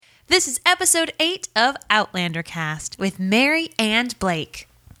This is episode 8 of Outlander Cast with Mary and Blake.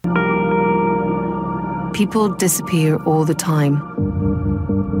 People disappear all the time.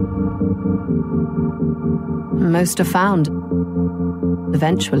 Most are found.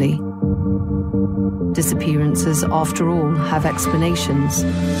 Eventually. Disappearances, after all, have explanations.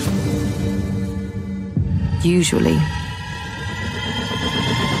 Usually.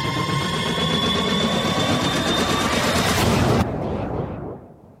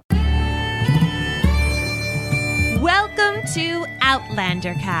 Welcome to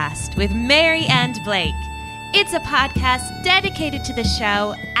Outlander Cast with Mary and Blake. It's a podcast dedicated to the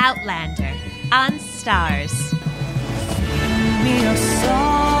show Outlander on Stars. Sing me a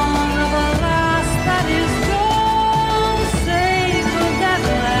song of a lass that is gone, save of that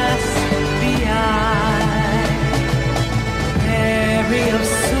lass behind. Mary of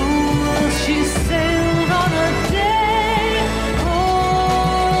soul, she sailed on a day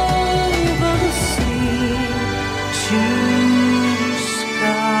over the sea to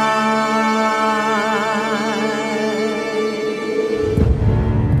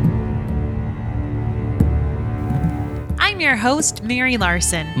Your host, Mary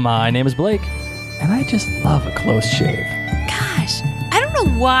Larson. My name is Blake, and I just love a close shave. Gosh, I don't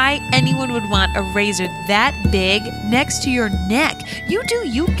know why anyone would want a razor that big next to your neck.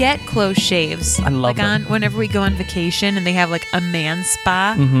 You get close shaves. I love them. Whenever we go on vacation and they have like a man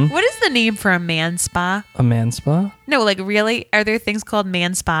spa. Mm-hmm. What is the name for a man spa? A man spa? No, like really? Are there things called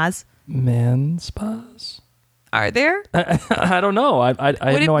man spas? Man spas? Are there? I don't know. I have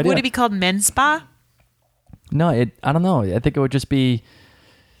no idea. Would it be called men's spa? No, I don't know. I think it would just be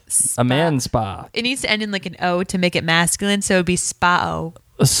a man spa. It needs to end in like an O to make it masculine, so it would be spa-o.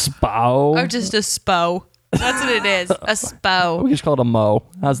 A spa-o? Or just a spo. That's what it is, a spo. We just call it a mo.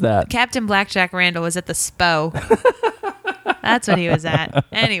 How's that? Captain Blackjack Randall was at the spo. That's what he was at.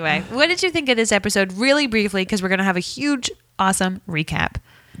 Anyway, what did you think of this episode? Really briefly, because we're going to have a huge, awesome recap.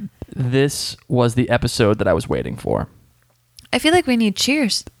 This was the episode that I was waiting for. I feel like we need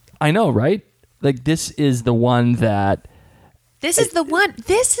cheers. I know, right? Like, this is the one that... This is the one.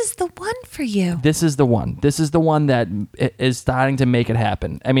 This is the one for you. This is the one. This is the one that is starting to make it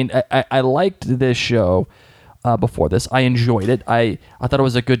happen. I mean, I liked this show before this. I enjoyed it. I thought it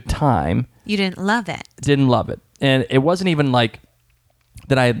was a good time. You didn't love it. Didn't love it. And it wasn't even like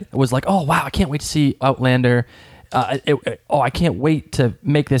that I was like, oh, wow, I can't wait to see Outlander. I can't wait to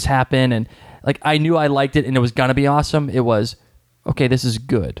make this happen. And like, I knew I liked it and it was going to be awesome. It was, okay, this is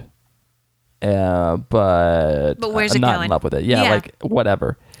good. But where's I'm it not going? in love with it. Yeah, like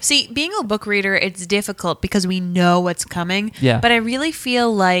whatever. See, being a book reader, it's difficult because we know what's coming. Yeah. But I really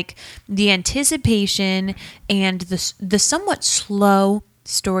feel like the anticipation and the somewhat slow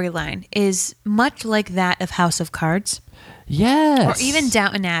storyline is much like that of House of Cards. Yes. Or even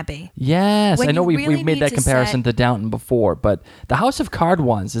Downton Abbey. Yes. When I know you really we've made need that to comparison to Downton before, but the House of Card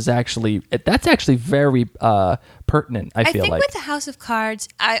ones is actually very pertinent, I feel think like. with the House of Cards,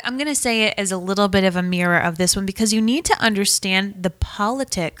 I'm going to say it as a little bit of a mirror of this one because you need to understand the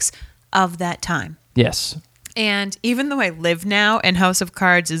politics of that time. Yes. And even though I live now and House of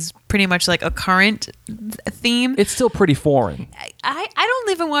Cards is pretty much like a current theme, It's still pretty foreign. I don't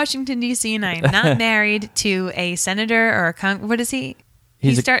live in Washington, D.C., and I am not married to a senator or a what is he?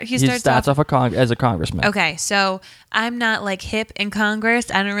 He starts off as a congressman. Okay, so I'm not like hip in Congress.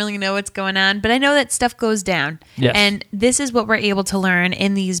 I don't really know what's going on, but I know that stuff goes down. Yes. And this is what we're able to learn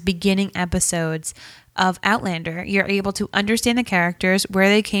in these beginning episodes of Outlander. You're able to understand the characters, where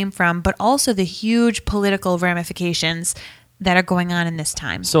they came from, but also the huge political ramifications that are going on in this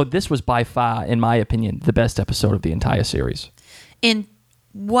time. So this was by far, in my opinion, the best episode of the entire series. In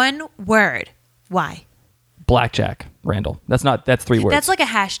one word, why? Blackjack Randall. That's 3 words. That's like a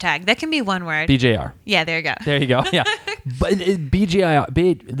hashtag. That can be one word. BJR. Yeah, there you go. There you go. Yeah. But BJR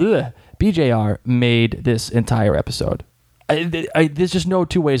made this entire episode. There's just no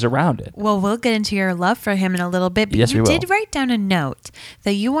two ways around it. Well, we'll get into your love for him in a little bit. But Yes, we you will. did write down a note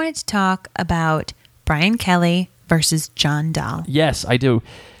that you wanted to talk about Brian Kelly versus John Dahl. Yes, I do.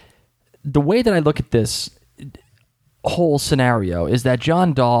 The way that I look at this whole scenario is that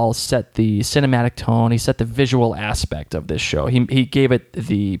John Dahl set the cinematic tone. He set the visual aspect of this show. He gave it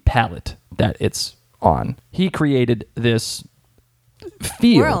the palette that it's on. He created this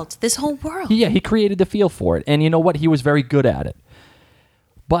feel. This whole world. Yeah, he created the feel for it. And you know what? He was very good at it.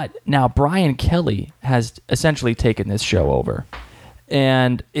 But now Brian Kelly has essentially taken this show over.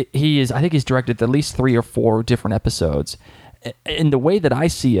 And I think he's directed at least 3 or 4 different episodes. And the way that I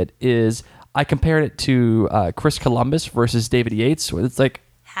see it is I compared it to Chris Columbus versus David Yates. It's like,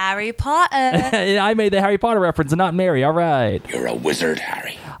 Harry Potter. I made the Harry Potter reference and not Mary. All right. You're a wizard,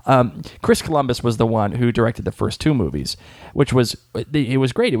 Harry. Chris Columbus was the one who directed the first two movies, which was it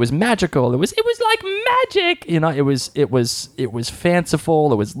was great. It was magical. It was like magic. It was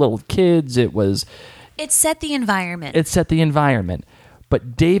fanciful. It was little kids. It set the environment.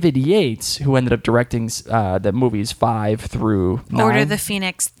 But David Yates, who ended up directing the movies 5 through 9, Order of the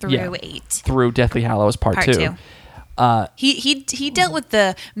Phoenix through 8, through Deathly Hallows Part 2. He dealt with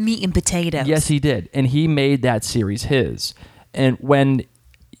the meat and potatoes. Yes, he did, and he made that series his. And when,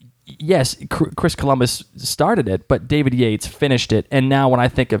 yes, Chris Columbus started it, but David Yates finished it. And now when I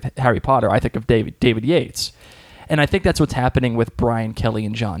think of Harry Potter, I think of David Yates. And I think that's what's happening with Brian Kelly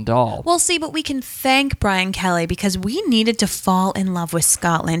and John Dahl. Well, see, but we can thank Brian Kelly because we needed to fall in love with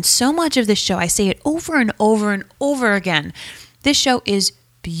Scotland. So much of this show, I say it over and over and over again, this show is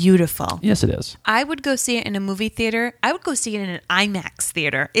beautiful. Yes, it is. I would go see it in a movie theater. I would go see it in an IMAX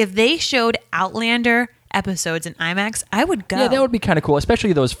theater. If they showed Outlander episodes in IMAX, I would go. Yeah, that would be kind of cool,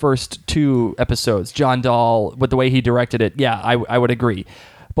 especially those first 2 episodes. John Dahl, with the way he directed it, yeah, I would agree.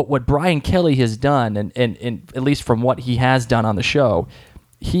 But what Brian Kelly has done, and at least from what he has done on the show,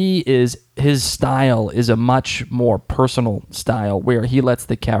 his style is a much more personal style where he lets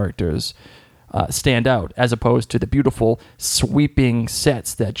the characters stand out as opposed to the beautiful sweeping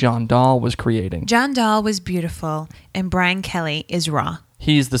sets that John Dahl was creating. John Dahl was beautiful, and Brian Kelly is raw.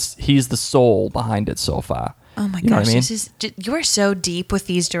 He's the soul behind it so far. Oh my You know gosh, what I mean? you are so deep with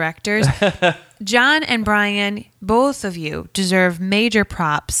these directors. John and Brian, both of you deserve major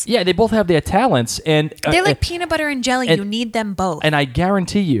props. Yeah, they both have their talents, and They're like peanut butter and jelly. You need them both. And I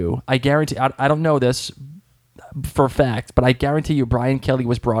guarantee, I don't know this for a fact, but I guarantee you Brian Kelly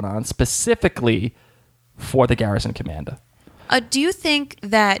was brought on specifically for the Garrison Commander. Do you think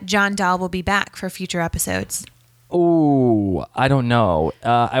that John Dahl will be back for future episodes? Oh, I don't know.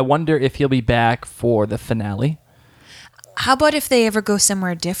 I wonder if he'll be back for the finale. How about if they ever go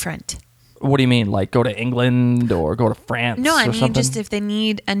somewhere different? What do you mean? Like go to England or go to France? No, I or mean something? just if they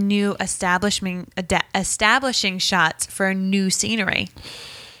need a new establishing shots for new scenery.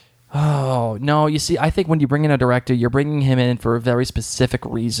 Oh, no. You see, I think when you bring in a director, you're bringing him in for a very specific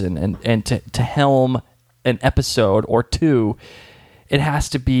reason. And to helm an episode or 2, it has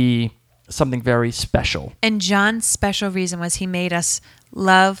to be something very special. And John's special reason was he made us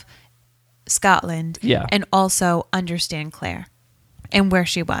love Scotland and also understand Claire and where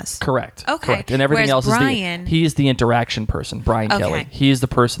she was. Correct. Okay. Correct. And everything Whereas else Brian, he is the interaction person, Brian Kelly. He is the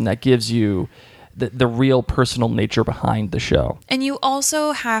person that gives you the real personal nature behind the show. And you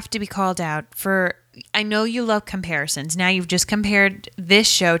also have to be called out for, I know you love comparisons. Now you've just compared this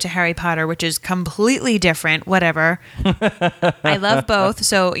show to Harry Potter, which is completely different. Whatever. I love both,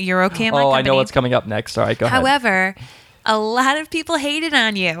 so you're okay in my company. I know what's coming up next. All right, go ahead. However, a lot of people hated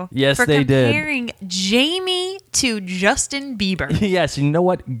on you for they did. comparing Jamie to Justin Bieber. Yes, you know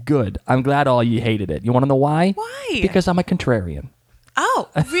what? Good. I'm glad all you hated it. You want to know why? Why? Because I'm a contrarian. Oh,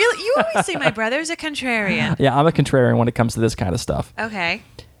 really? You always say my brother's a contrarian. Yeah, I'm a contrarian when it comes to this kind of stuff. Okay.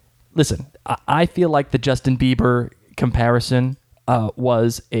 Listen, I feel like the Justin Bieber comparison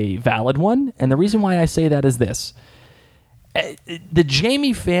was a valid one. And the reason why I say that is this. The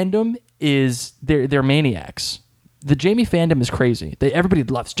Jamie fandom is, they're maniacs. The Jamie fandom is crazy. Everybody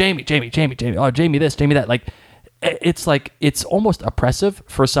loves Jamie. Oh, Jamie this, Jamie that. It's almost oppressive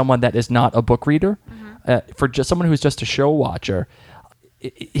for someone that is not a book reader. For just someone who's just a show watcher.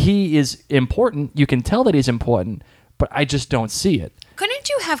 He is important. You can tell that he's important, but I just don't see it. Couldn't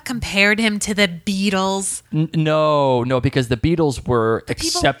you have compared him to the Beatles? No, because the Beatles were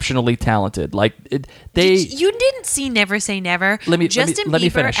exceptionally talented. You didn't see Never Say Never. Justin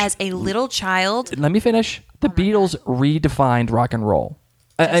Bieber finish. As a little child. Let me finish. The Beatles redefined rock and roll.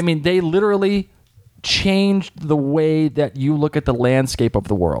 I mean, they literally changed the way that you look at the landscape of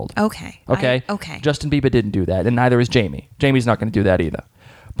the world. Okay. Okay. Justin Bieber didn't do that, and neither is Jamie. Jamie's not going to do that either.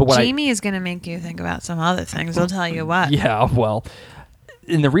 But Jamie is going to make you think about some other things. I'll tell you what. Yeah, well,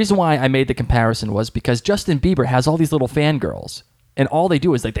 and the reason why I made the comparison was because Justin Bieber has all these little fangirls, and all they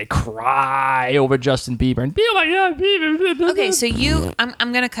do is they cry over Justin Bieber and be, oh my God, Bieber. Okay, so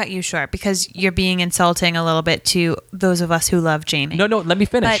I'm going to cut you short because you're being insulting a little bit to those of us who love Jamie. No, let me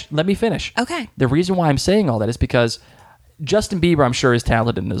finish. Okay. The reason why I'm saying all that is because Justin Bieber, I'm sure, is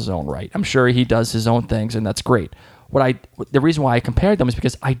talented in his own right. I'm sure he does his own things, and that's great. The reason why I compared them is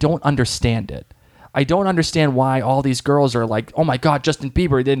because I don't understand it. I don't understand why all these girls are like, oh my God, Justin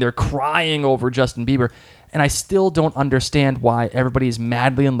Bieber. Then they're crying over Justin Bieber. And I still don't understand why everybody is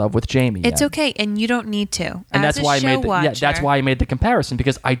madly in love with Jamie. It's okay, and you don't need to. And that's why I made the comparison,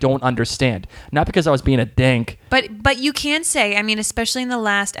 because I don't understand. Not because I was being a dank. But you can say, I mean, especially in the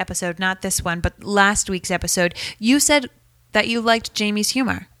last episode, not this one, but last week's episode, you said that you liked Jamie's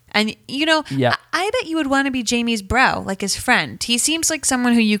humor. And, Yeah. I bet you would want to be Jamie's bro, like his friend. He seems like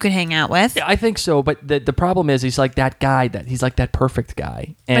someone who you could hang out with. Yeah, I think so, but the problem is he's like that guy, he's like that perfect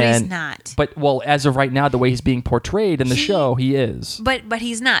guy. But he's not. But, well, as of right now, the way he's being portrayed in the show, he is. But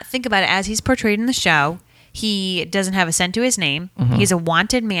he's not. Think about it. As he's portrayed in the show, he doesn't have a cent to his name. Mm-hmm. He's a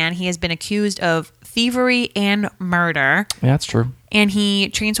wanted man. He has been accused of thievery and murder. Yeah, that's true. And he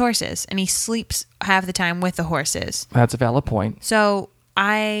trains horses. And he sleeps half the time with the horses. That's a valid point. So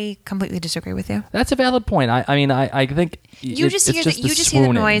I completely disagree with you. That's a valid point. I mean, I think You just hear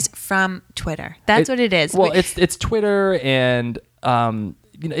the noise from Twitter. That's what it is. Well, it's Twitter and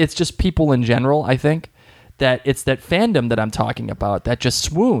it's just people in general. I think that it's that fandom that I'm talking about that just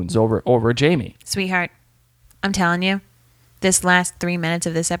swoons over Jamie. Sweetheart, I'm telling you, this last 3 minutes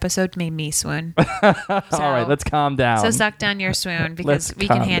of this episode made me swoon. All right, let's calm down. So suck down your swoon because Let's we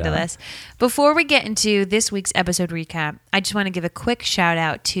can calm handle down. this. Before we get into this week's episode recap, I just want to give a quick shout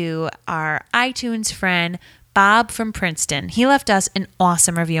out to our iTunes friend, Bob from Princeton. He left us an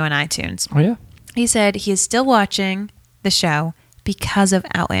awesome review on iTunes. Oh yeah, He said he is still watching the show because of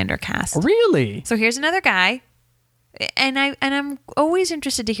Outlander cast. really? So here's another guy. And I'm always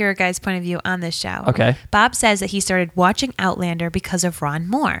interested to hear a guy's point of view on this show. Okay. Bob says that he started watching Outlander because of Ron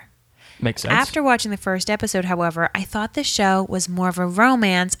Moore. Makes sense. After watching the first episode, however, I thought the show was more of a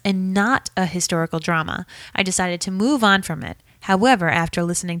romance and not a historical drama. I decided to move on from it. However, after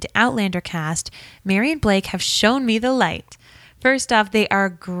listening to Outlander cast, Mary and Blake have shown me the light. First off, they are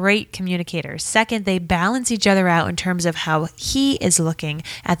great communicators. Second, they balance each other out in terms of how he is looking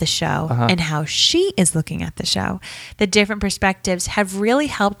at the show and how she is looking at the show. The different perspectives have really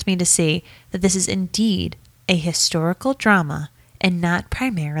helped me to see that this is indeed a historical drama and not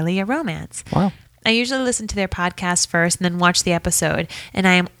primarily a romance. Wow. I usually listen to their podcast first and then watch the episode, and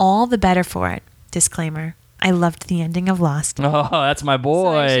I am all the better for it. Disclaimer. I loved the ending of Lost. Oh, that's my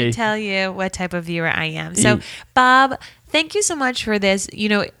boy. So I should tell you what type of viewer I am. So, Bob, thank you so much for this.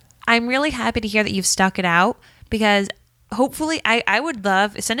 I'm really happy to hear that you've stuck it out because hopefully I would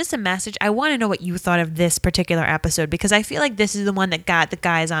love, send us a message. I want to know what you thought of this particular episode because I feel like this is the one that got the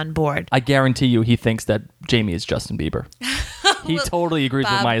guys on board. I guarantee you he thinks that Jamie is Justin Bieber. He totally agrees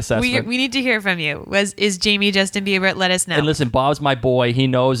with Bob, my assessment. We need to hear from you. Is Jamie Justin Bieber? Let us know. And listen, Bob's my boy. He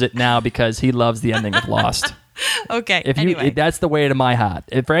knows it now because he loves the ending of Lost. Okay. Anyway. That's the way to my heart.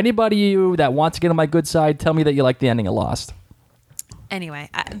 If for anybody that wants to get on my good side, tell me that you like the ending of Lost. Anyway,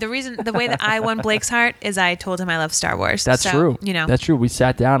 the way that I won Blake's heart is I told him I love Star Wars. That's so, true. That's true. We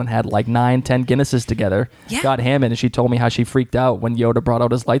sat down and had like 9-10 Guinnesses together. Yeah. Got Hammond, and she told me how she freaked out when Yoda brought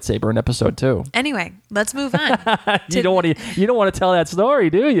out his lightsaber in episode 2. Anyway, let's move on. You don't want to tell that story,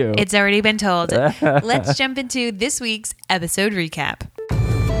 do you? It's already been told. Let's jump into this week's episode recap.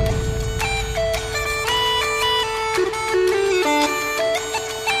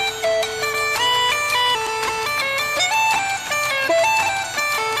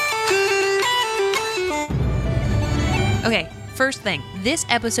 Okay, first thing, this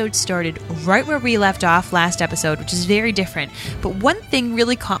episode started right where we left off last episode, which is very different. But one thing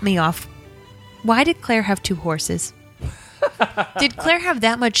really caught me off. Why did Claire have 2 horses? Did Claire have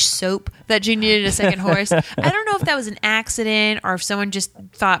that much soap that she needed a second horse? I don't know if that was an accident or if someone just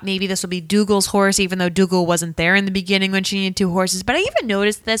thought maybe this will be Dougal's horse, even though Dougal wasn't there in the beginning when she needed 2 horses. But I even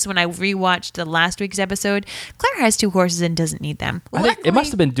noticed this when I rewatched the last week's episode. Claire has 2 horses and doesn't need them. I think it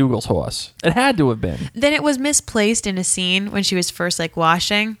must have been Dougal's horse. It had to have been. Then it was misplaced in a scene when she was first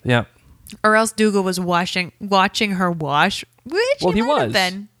washing. Yeah. Or else Dougal was watching her wash, which he might have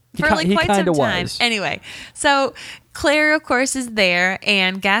been for quite some time. Anyway, so Claire, of course, is there,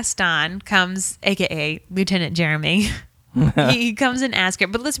 and Gaston comes, a.k.a. Lieutenant Jeremy. He comes and asks her,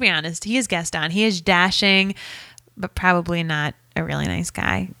 but let's be honest, he is Gaston. He is dashing, but probably not a really nice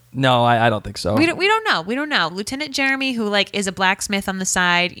guy. No, I don't think so. We don't know. We don't know. Lieutenant Jeremy, who is a blacksmith on the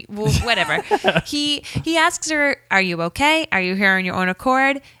side, whatever. he asks her, "Are you okay? Are you here on your own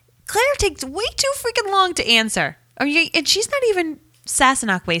accord?" Claire takes way too freaking long to answer. And she's not even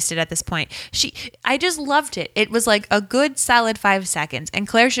Sassenach wasted at this point. I just loved it. It was like a good solid 5 seconds. And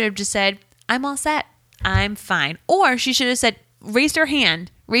Claire should have just said, "I'm all set. I'm fine." Or she should have said, raised her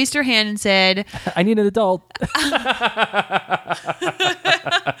hand and said, "I need an adult."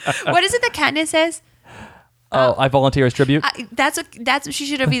 What is it that Katniss says? I volunteer as tribute. That's what she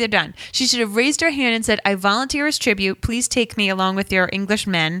should have either done. She should have raised her hand and said, "I volunteer as tribute. Please take me along with your English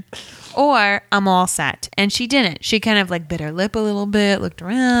men," or "I'm all set." And she didn't. She kind of bit her lip a little bit, looked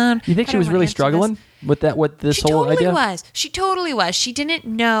around. You think she was really struggling with this whole idea? She totally was. She didn't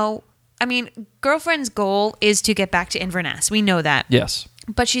know. I mean, girlfriend's goal is to get back to Inverness. We know that. Yes.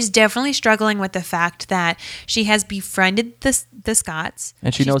 But she's definitely struggling with the fact that she has befriended the Scots.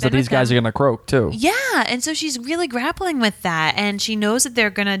 And she knows that these guys are going to croak, too. Yeah, and so she's really grappling with that. And she knows that they're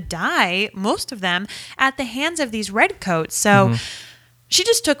going to die, most of them, at the hands of these redcoats. So she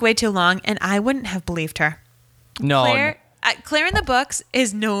just took way too long, and I wouldn't have believed her. No. Claire in the books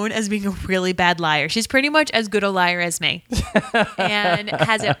is known as being a really bad liar. She's pretty much as good a liar as me and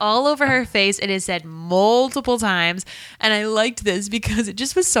has it all over her face. It is said multiple times. And I liked this because it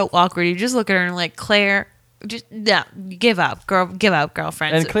just was so awkward. You just look at her and like, Claire, just give up,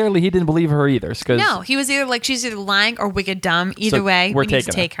 girlfriend. And clearly he didn't believe her either. No, he was either like, she's either lying or wicked dumb. Either way, we need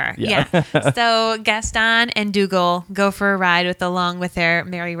to take her. Yeah. So Gaston and Dougal go for a ride along with their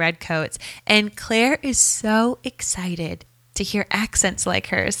merry redcoats. And Claire is so excited to hear accents like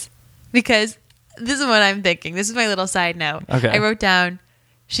hers, because this is what I'm thinking. This is my little side note. Okay. I wrote down,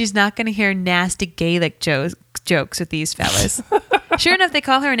 she's not going to hear nasty Gaelic jokes with these fellas. Sure enough, they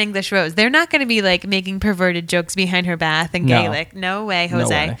call her an English Rose. They're not going to be like making perverted jokes behind her back in Gaelic. No way,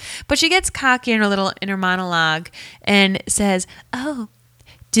 Jose. No way. But she gets cocky in her little inner monologue and says, "Oh,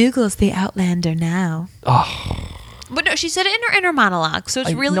 Dougal's the Outlander now." Oh. But no, she said it in her inner monologue, so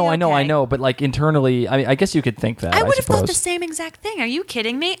it's really okay. I know. But like internally, I guess you could think that. I would have suppose. thought the same exact thing. Are you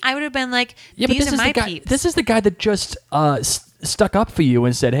kidding me? I would have been like, yeah, but these are my guy, peeps. This is the guy that just stuck up for you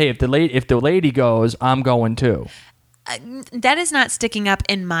and said, "Hey, if the lady goes, I'm going too." That is not sticking up,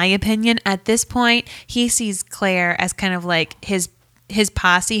 in my opinion. At this point, he sees Claire as kind of like his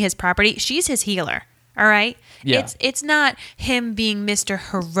posse, his property. She's his healer. All right. Yeah. It's not him being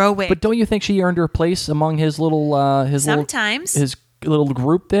Mr. Heroic. But don't you think she earned her place among his little sometimes his little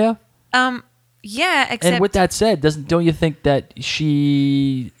group there? Yeah. Except, and with that said, don't you think that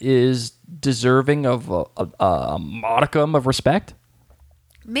she is deserving of a modicum of respect?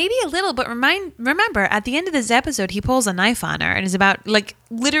 Maybe a little, but remember, at the end of this episode, he pulls a knife on her and is about, like,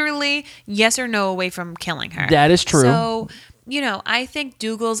 literally yes or no away from killing her. That is true. So, I think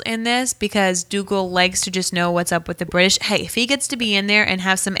Dougal's in this because Dougal likes to just know what's up with the British. Hey, if he gets to be in there and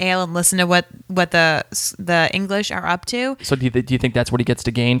have some ale and listen to what the English are up to. So do you think that's what he gets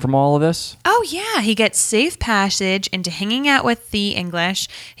to gain from all of this? Oh, yeah. He gets safe passage into hanging out with the English.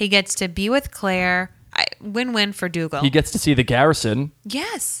 He gets to be with Claire. Win-win for Dougal. He gets to see the Garrison.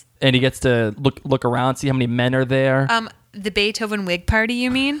 Yes. And he gets to look around, see how many men are there. The Beethoven wig party,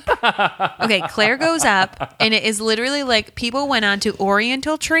 you mean? Okay, Claire goes up, and it is literally like people went on to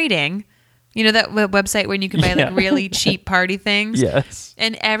Oriental Trading. You know that website when you can buy like really cheap party things? Yes.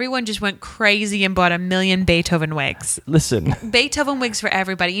 And everyone just went crazy and bought 1 million Beethoven wigs. Listen. Beethoven wigs for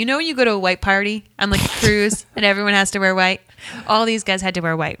everybody. You know when you go to a white party on like a cruise and everyone has to wear white? All these guys had to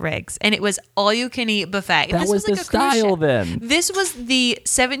wear white wigs. And it was all-you-can-eat buffet. That was the style then. This was the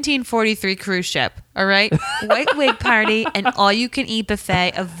 1743 cruise ship, all right? White wig party and all-you-can-eat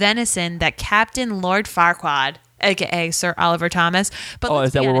buffet of venison that Captain Lord Farquaad, a.k.a. Sir Oliver Thomas. But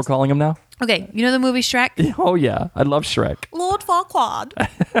is that what we're calling him now? Okay, you know the movie Shrek? Oh, yeah. I love Shrek. Lord Farquaad.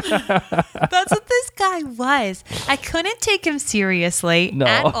 That's what this guy was. I couldn't take him seriously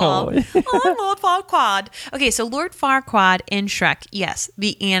at all. Oh, Lord Farquaad. Okay, so Lord Farquaad in Shrek. Yes,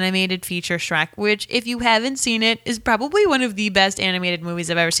 the animated feature Shrek, which, if you haven't seen it, is probably one of the best animated movies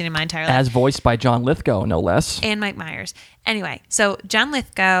I've ever seen in my entire life. As voiced by John Lithgow, no less. And Mike Myers. Anyway, so John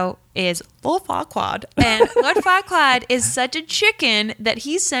Lithgow is Lord Farquaad. And Lord Farquaad is such a chicken that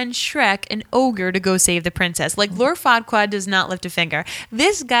he sends Shrek, an ogre, to go save the princess. Like, Lord Farquaad does not lift a finger.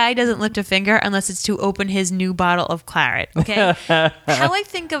 This guy doesn't lift a finger unless it's to open his new bottle of claret, okay? How I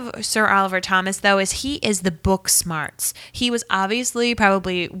think of Sir Oliver Thomas, though, is he is the book smarts. He was obviously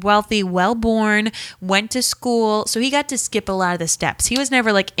probably wealthy, well-born, went to school, so he got to skip a lot of the steps. He was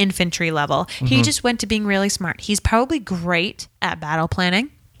never, like, infantry level. He just went to being really smart. He's probably great at battle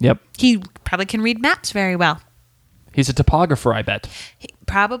planning. Yep. He probably can read maps very well. He's a topographer, I bet. He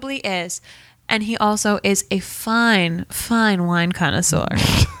probably is. And he also is a fine, fine wine connoisseur.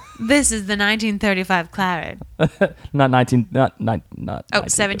 This is the 1935 claret. Not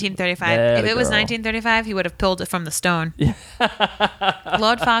 1735. If it was 1935, he would have pulled it from the stone. Yeah.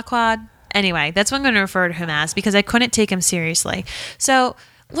 Lord Farquaad. Anyway, that's what I'm going to refer to him as because I couldn't take him seriously. So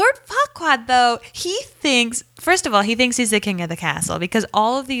Lord Farquaad, though, he thinks, first of all, he thinks he's the king of the castle because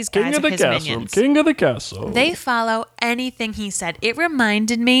all of these guys are his minions. King of the castle. They follow anything he said. It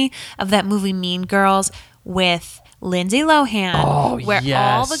reminded me of that movie Mean Girls with Lindsay Lohan, where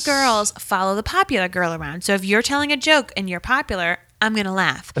all the girls follow the popular girl around. So if you're telling a joke and you're popular, I'm going to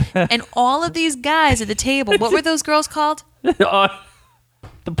laugh. And all of these guys at the table, what were those girls called? The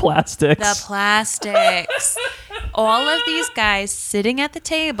plastics. The plastics. all of these guys sitting at the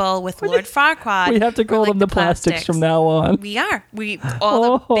table with Lord Farquaad. We have to call were like them the plastics from now on. We are.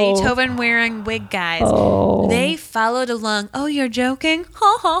 All the Oh. Beethoven wearing wig guys. Oh. They followed along. Oh, you're joking?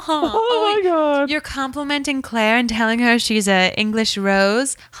 Ha ha ha. Oh my God. You're complimenting Claire and telling her she's a English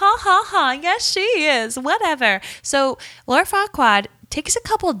rose. Ha ha ha. Yes, she is. Whatever. So Lord Farquaad takes a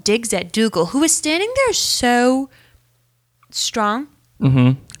couple digs at Dougal, who is standing there so strong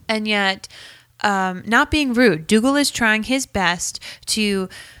and yet not being rude. Dougal is trying his best to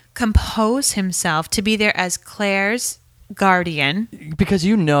compose himself to be there as Claire's guardian. Because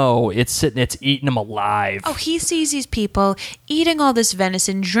it's eating him alive. Oh, he sees these people eating all this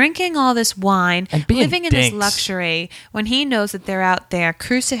venison, drinking all this wine, And being living in dinks. this luxury when he knows that they're out there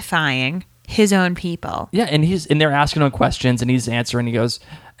crucifying his own people. Yeah, and they're asking him questions, and he's answering. He goes,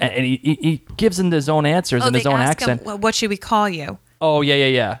 and he gives them his own answers in his own accent. Him, what should we call you? Oh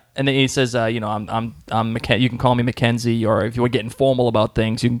yeah. And then he says, I'm you can call me Mackenzie, or if you were getting formal about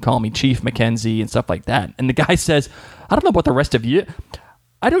things, you can call me Chief Mackenzie and stuff like that. And the guy says, I don't know about the rest of you.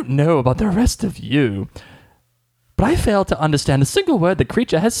 I don't know about the rest of you, but I fail to understand a single word the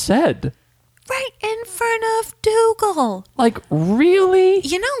creature has said. Right in front of Dougal. Like, really?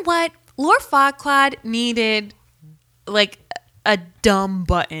 You know what? Lord Farquaad needed like a dumb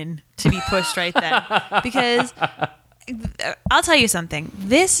button to be pushed right then. Because I'll tell you something.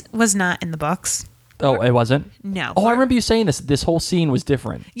 This was not in the books. Oh, it wasn't? No. Oh, I remember you saying this whole scene was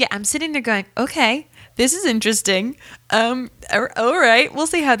different. Yeah, I'm sitting there going, okay, this is interesting. All right, we'll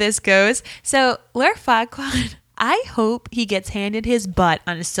see how this goes. So Lord Farquaad, I hope he gets handed his butt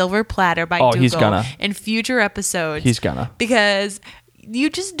on a silver platter by Dougal he's gonna. in future episodes. He's gonna. Because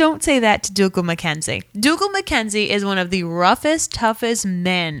you just don't say that to Dougal Mackenzie. Dougal Mackenzie is one of the roughest, toughest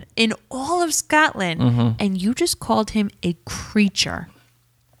men in all of Scotland. And you just called him a creature.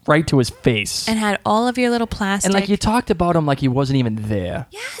 Right to his face. And had all of your little plastic. And like you talked about him like he wasn't even there.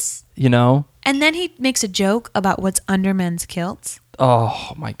 Yes. You know? And then he makes a joke about what's under men's kilts.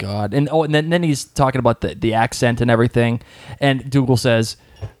 Oh my God. And then he's talking about the accent and everything. And Dougal says,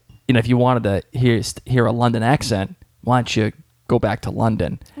 if you wanted to hear a London accent, why don't you go back to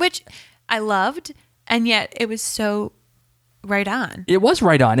London? Which I loved, and yet it was so right on. It was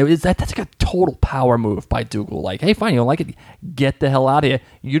right on. That's like a total power move by Dougal. Like, hey, fine, you don't like it, get the hell out of here.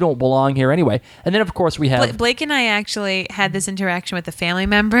 You don't belong here anyway. And then, of course, we have... Blake and I actually had this interaction with a family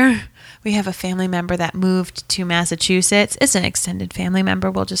member. We have a family member that moved to Massachusetts. It's an extended family member,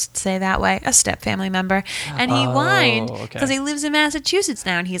 we'll just say that way. A step family member. And he whined because he lives in Massachusetts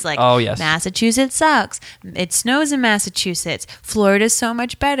now. And he's like, oh, yes. Massachusetts sucks. It snows in Massachusetts. Florida's so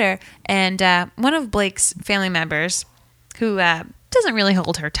much better. And one of Blake's family members... who doesn't really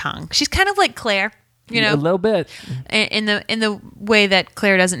hold her tongue. She's kind of like Claire, a little bit in the way that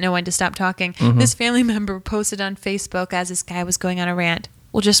Claire doesn't know when to stop talking. This family member posted on Facebook as this guy was going on a rant.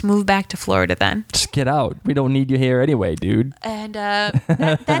 We'll just move back to Florida then. Just get out. We don't need you here anyway, dude. And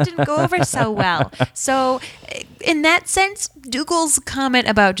that didn't go over so well. So in that sense, Dougal's comment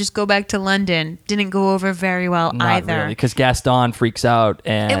about just go back to London didn't go over very well Not either. really, because Gaston freaks out.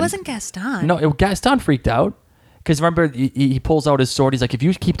 And It wasn't Gaston. No, Gaston freaked out. Because remember, he pulls out his sword. He's like, if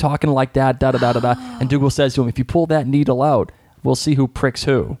you keep talking like that, da-da-da-da-da. And Dougal says to him, if you pull that needle out, we'll see who pricks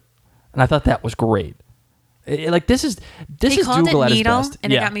who. And I thought that was great. This is Dougal at his best.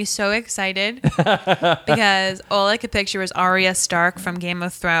 And it got me so excited because all I could picture was Arya Stark from Game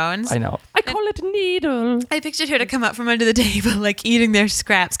of Thrones. I know. I call it needle. I pictured her to come up from under the table, like eating their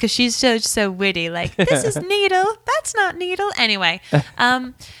scraps, because she's so witty. Like, this is needle. That's not needle. Anyway,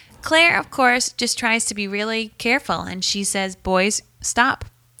 Claire, of course, just tries to be really careful. And she says, boys, stop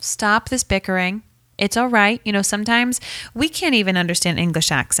this bickering. It's all right. Sometimes we can't even understand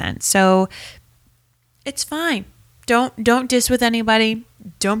English accents. So it's fine. Don't diss with anybody.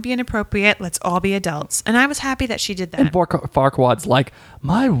 Don't be inappropriate. Let's all be adults. And I was happy that she did that. And Farquaad's like,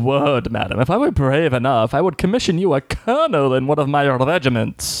 my word, madam, if I were brave enough, I would commission you a colonel in one of my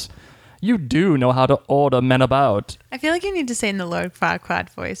regiments. You do know how to order men about. I feel like you need to say in the Lord Farquaad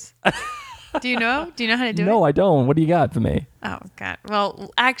voice. Do you know? Do you know how to do it? No, I don't. What do you got for me? Oh, God.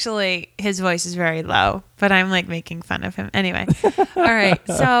 Well, actually, his voice is very low, but I'm like making fun of him. Anyway. All right.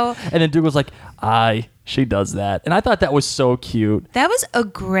 So. And then Dougal's like, she does that. And I thought that was so cute. That was a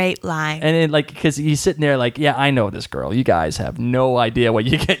great line. And then, because he's sitting there like, yeah, I know this girl. You guys have no idea what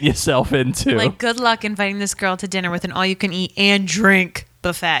you're getting yourself into. Like, good luck inviting this girl to dinner with an all-you-can-eat and drink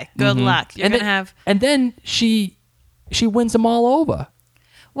buffet. Good luck. You're going to have... And then she wins them all over.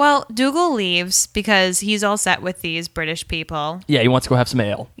 Well, Dougal leaves because he's all set with these British people. Yeah, he wants to go have some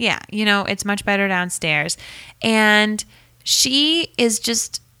ale. Yeah, it's much better downstairs. And she is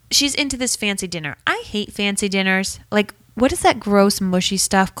just she's into this fancy dinner. I hate fancy dinners. Like, what is that gross, mushy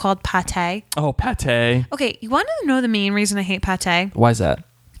stuff called pate? Oh, pate. Okay, you want to know the main reason I hate pate? Why is that?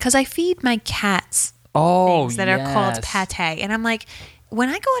 Because I feed my cats things that are called pate. And I'm like, when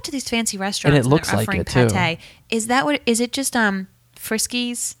I go out to these fancy restaurants And it looks they're like offering it, too. pate, is it just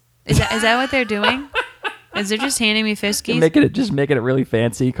Friskies? Is that what they're doing? Is they're just handing me Friskies? Making it really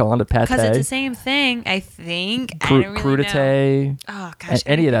fancy, calling it pate. Because it's the same thing, I think. I don't really know. Crudité. Oh, gosh.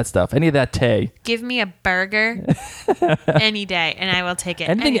 Any of that stuff. Any of that tay. Give me a burger any day, and I will take it.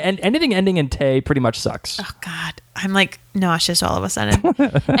 Anything ending in tay pretty much sucks. Oh, God. I'm like nauseous all of a sudden.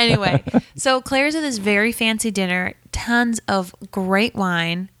 Anyway, so Claire's at this very fancy dinner, tons of great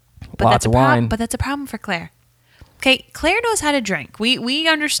wine. But Lots of wine. But that's a problem for Claire. Okay, Claire knows how to drink. We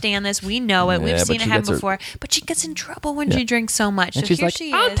understand this. We know it. We've Yeah, seen but it she happen gets her- before. But she gets in trouble when she drinks so much. And so she's here like,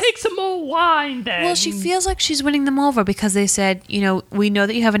 she I'll is. take some more wine then. Well, she feels like she's winning them over because they said, we know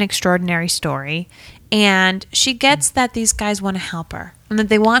that you have an extraordinary story. And she gets that these guys want to help her and that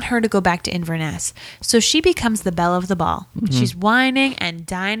they want her to go back to Inverness. So she becomes the belle of the ball. Mm-hmm. She's whining and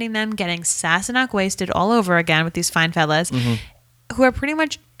dining them, getting Sassenach wasted all over again with these fine fellas who are pretty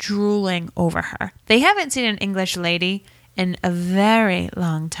much drooling over her. They haven't seen an English lady in a very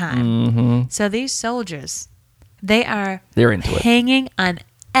long time. So these soldiers, they're into it. hanging on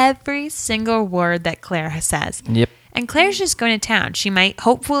every single word that Claire says. Yep. And Claire's just going to town. She might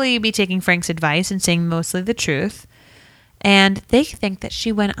hopefully be taking Frank's advice and saying mostly the truth. And they think that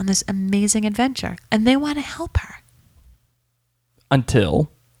she went on this amazing adventure. And they want to help her. Until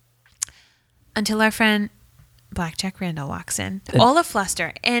Our friend Blackjack Randall walks in. All a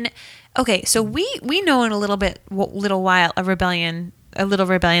fluster. And, okay, so we know in a little while a little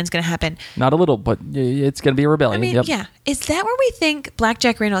rebellion's going to happen. not a little, but it's going to be a rebellion. I mean, Yep. yeah. Is that where we think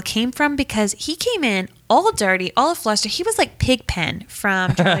Blackjack Randall came from? Because he came in all dirty, all flustered. He was like Pigpen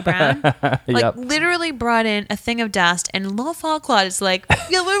from Charlie Brown. Yep. Literally brought in a thing of dust. And Lil Farquaad is like,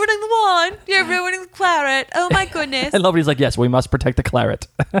 you're ruining the wine. You're ruining the claret. Oh, my goodness. And nobody's like, yes, we must protect the claret.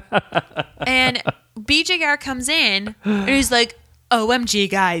 And BJR comes in and he's like, OMG,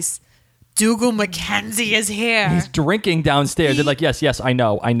 guys. Dougal Mackenzie is here. He's drinking downstairs. They're like, yes, I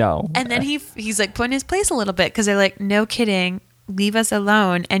know. And then he's like putting his place a little bit because they're like, no kidding, leave us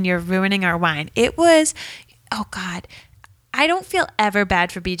alone and you're ruining our wine. It was, oh God, I don't feel ever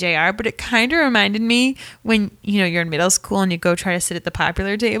bad for BJR, but it kind of reminded me when, you're in middle school and you go try to sit at the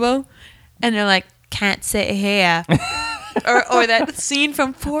popular table and they're like, can't sit here. or that scene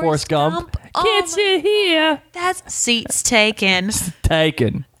from Forrest Gump. Can't sit here. That's seats taken.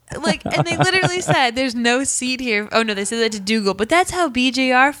 Taken. And they literally said, there's no seat here. Oh, no, they said that to Dougal. But that's how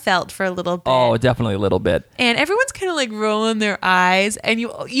BJR felt for a little bit. Oh, definitely a little bit. And everyone's kind of like rolling their eyes. And you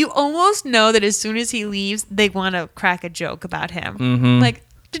almost know that as soon as he leaves, they want to crack a joke about him. Like,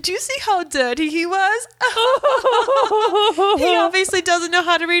 did you see how dirty he was? He obviously doesn't know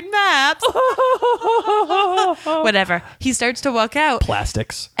how to read maps. Whatever. He starts to walk out.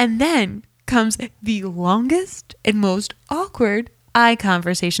 Plastics. And then comes the longest and most awkward eye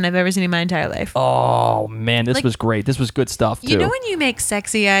conversation I've ever seen in my entire life. Oh, man, this was great. This was good stuff, too. You know when you make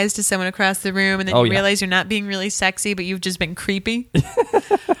sexy eyes to someone across the room and then you realize you're not being really sexy, but you've just been creepy?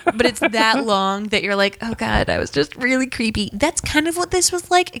 But it's that long that you're like, oh, God, I was just really creepy. That's kind of what this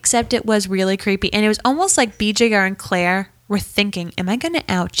was like, except it was really creepy. And it was almost like BJR and Claire were thinking, am I going to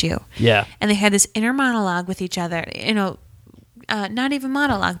out you? Yeah. And they had this inner monologue with each other, not even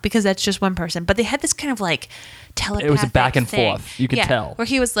monologue because that's just one person, but they had this kind of like telepathic It was a back and thing. forth. You could tell. Where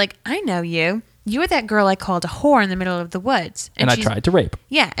he was like, I know you. You were that girl I called a whore in the middle of the woods. And I tried to rape.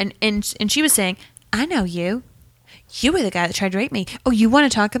 Yeah. And she was saying, I know you. You were the guy that tried to rape me. Oh, you want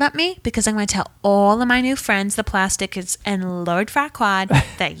to talk about me? Because I'm going to tell all of my new friends, the plastics and Lord Farquaad,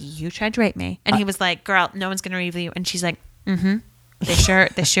 that you tried to rape me. And he was like, girl, no one's going to rape you. And she's like, They sure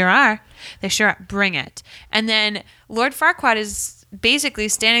are. They sure are. Bring it. And then Lord Farquaad is basically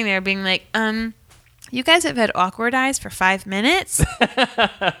standing there being like, you guys have had awkward eyes for 5 minutes.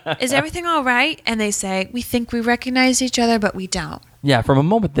 Is everything all right? And they say, we think we recognize each other, but we don't. Yeah, from a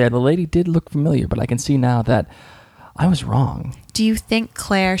moment there, the lady did look familiar, but I can see now that I was wrong. Do you think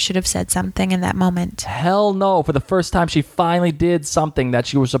Claire should have said something in that moment? Hell no. For the first time, she finally did something that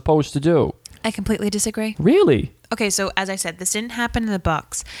she was supposed to do. I completely disagree. Really? Okay, so as I said, this didn't happen in the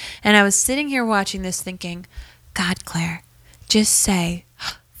books. And I was sitting here watching this thinking, God, Claire, just say,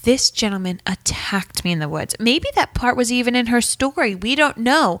 this gentleman attacked me in the woods. Maybe that part was even in her story. We don't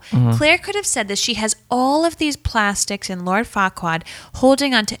know. Claire could have said this. She has all of these plastics in Lord Farquaad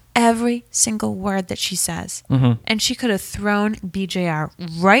holding on to every single word that she says. And she could have thrown BJR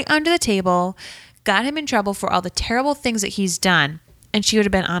right under the table, got him in trouble for all the terrible things that he's done. and she would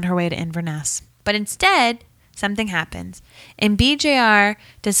have been on her way to Inverness. But instead, something happens, and BJR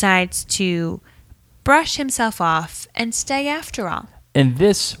decides to brush himself off and stay after all. And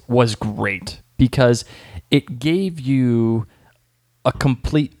this was great because it gave you a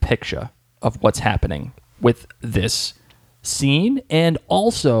complete picture of what's happening with this scene and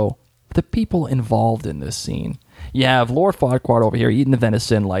also the people involved in this scene. You have Lord Farquaad over here eating the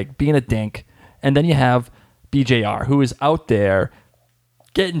venison, like being a dink, and then you have BJR, who is out there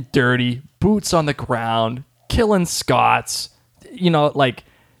getting dirty, boots on the ground, killing Scots, like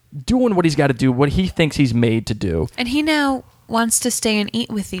doing what he's got to do, what he thinks he's made to do. And he now wants to stay and eat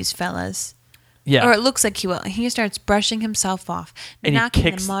with these fellas. Yeah. Or it looks like he will. He starts brushing himself off, and knocking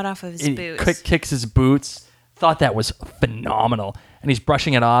he kicks, the mud off of his and boots. He kicks his boots. Thought that was phenomenal. And he's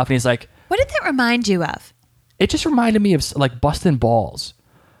brushing it off, and he's like... What did that remind you of? It just reminded me of, like, busting balls.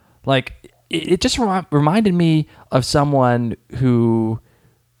 Like, it just reminded me of someone who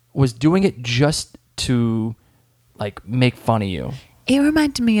was doing it just to, like, make fun of you. It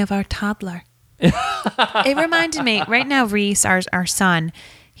reminded me of our toddler. It reminded me... Right now, Reese, our son,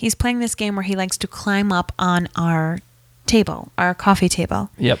 he's playing this game where he likes to climb up on our table, our coffee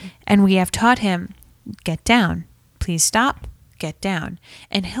table. Yep. And we have taught him, get down. Please stop. Get down.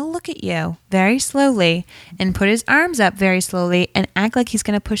 And he'll look at you very slowly and put his arms up very slowly and act like he's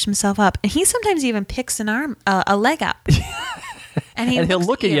going to push himself up. And he sometimes even picks a leg up. And he'll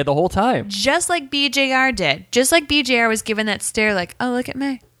look at you the whole time. Just like BJR did. Just like BJR was given that stare like, oh, look at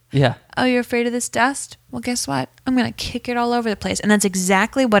me. Yeah. Oh, you're afraid of this dust? Well, guess what? I'm going to kick it all over the place. And that's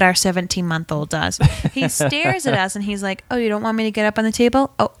exactly what our 17-month-old does. He stares at us and he's like, oh, you don't want me to get up on the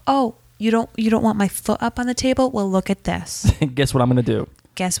table? Oh, you don't want my foot up on the table? Well, look at this. Guess what I'm going to do?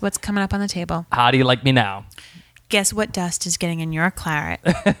 Guess what's coming up on the table? How do you like me now? Guess what dust is getting in your claret?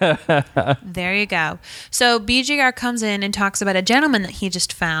 There you go. So BJR comes in and talks about a gentleman that he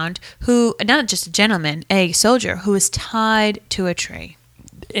just found who, not just a gentleman, a soldier who is tied to a tree.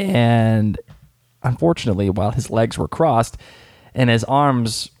 And unfortunately, while his legs were crossed and his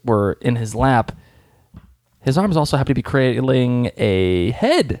arms were in his lap, his arms also happened to be cradling a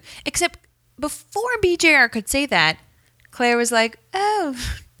head. Except before BJR could say that, Claire was like, oh,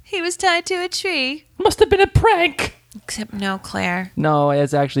 he was tied to a tree. Must have been a prank. Except no, Claire. No,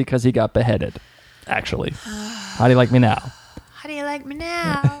 it's actually because he got beheaded, actually. How do you like me now? How do you like me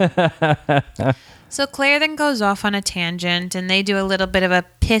now? So Claire then goes off on a tangent and they do a little bit of a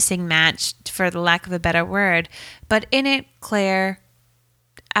pissing match, for the lack of a better word. But in it, Claire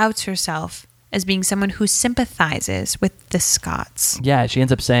outs herself as being someone who sympathizes with the Scots. Yeah, she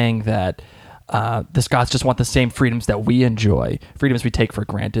ends up saying that the Scots just want the same freedoms that we enjoy, freedoms we take for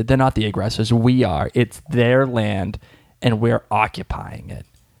granted. They're not the aggressors. We are. It's their land, and we're occupying it.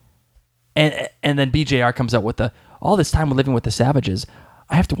 And then BJR comes up with all this time we're living with the savages.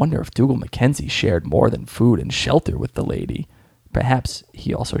 I have to wonder if Dougal Mackenzie shared more than food and shelter with the lady. Perhaps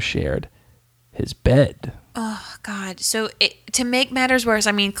he also shared his bed. Oh, God. So to make matters worse,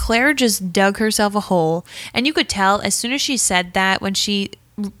 I mean, Claire just dug herself a hole. And you could tell as soon as she said that, when she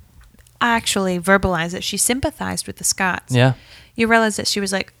actually verbalized that she sympathized with the Scots. Yeah. You realize that she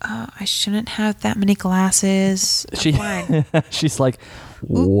was like, oh, I shouldn't have that many glasses of wine. She's like,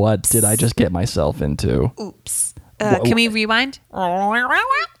 what did I just get myself into? Oops. Can we rewind?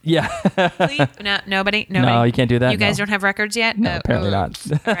 Yeah. Please? No, nobody? No, you can't do that. You guys No. don't have records yet? No, apparently not.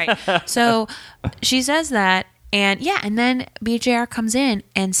 Right. So she says that, and then BJR comes in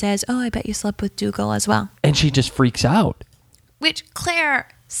and says, oh, I bet you slept with Dougal as well. And she just freaks out. Which, Claire,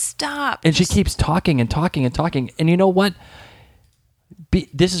 stop. And she keeps talking and talking and talking. And you know what?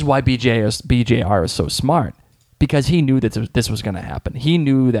 This is why BJR is so smart. Because he knew that this was going to happen. He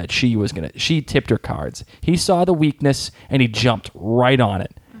knew that she tipped her cards. He saw the weakness and he jumped right on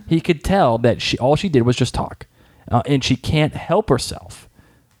it. Mm-hmm. He could tell that all she did was just talk. And she can't help herself.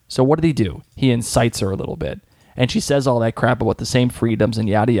 So what did he do? He incites her a little bit. And she says all that crap about the same freedoms and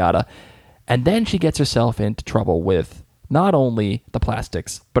yada yada. And then she gets herself into trouble with not only the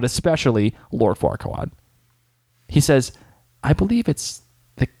plastics, but especially Lord Farquaad. He says, I believe it's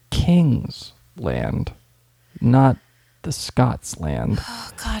the king's land, not the Scots' land.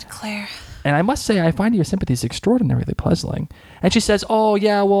 Oh, God, Claire. And I must say, I find your sympathies extraordinarily puzzling. And she says, oh,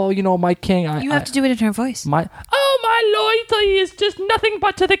 yeah, well, my king... You have to do it in her voice. My loyalty is just nothing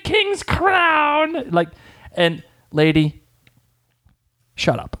but to the king's crown. And lady,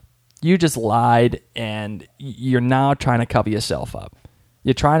 shut up. You just lied, and you're now trying to cover yourself up.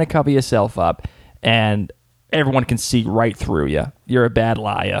 You're trying to cover yourself up, and everyone can see right through you. You're a bad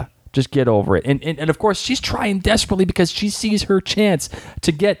liar. Just get over it. And of course, she's trying desperately because she sees her chance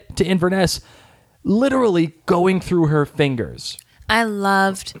to get to Inverness literally going through her fingers. I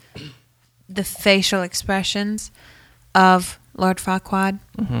loved the facial expressions of Lord Farquaad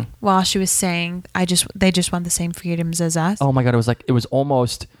while she was saying, they just want the same freedoms as us. Oh my God, it was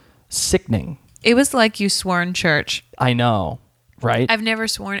almost sickening. It was like you swore in church. I know, right? I've never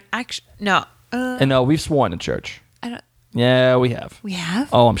sworn. Actually, no. And no, we've sworn in church. I don't. Yeah, we have. We have?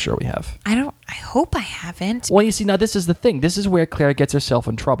 Oh, I'm sure we have. I hope I haven't. Well, you see, now this is the thing. This is where Claire gets herself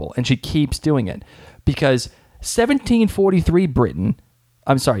in trouble, and she keeps doing it. Because 1743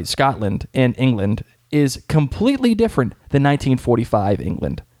 Scotland and England is completely different than 1945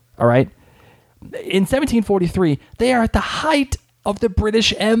 England. All right? In 1743, they are at the height of the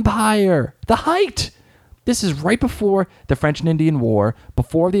British Empire. The height. This is right before the French and Indian War,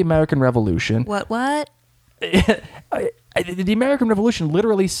 before the American Revolution. What? The American Revolution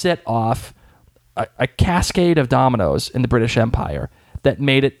literally set off a cascade of dominoes in the British Empire that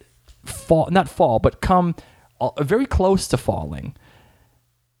made it come very close to falling.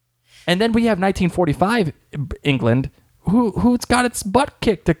 And then we have 1945 England, who's got its butt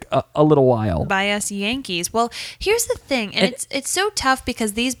kicked a little while by us Yankees. Well, here's the thing, and it's so tough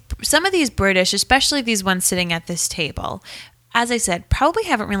because some of these British, especially these ones sitting at this table, as I said, probably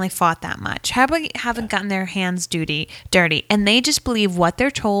haven't really fought that much. Probably haven't gotten their hands dirty, and they just believe what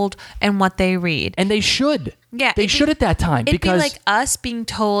they're told and what they read. And they should. Yeah, they should at that time. It'd because be like us being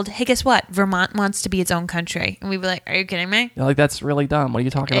told, "Hey, guess what? Vermont wants to be its own country," and we'd be like, "Are you kidding me?" Like, that's really dumb. What are you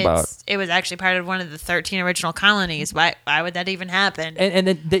talking about? It was actually part of one of the 13 original colonies. Why would that even happen?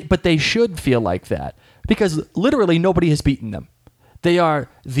 But they should feel like that because literally nobody has beaten them. They are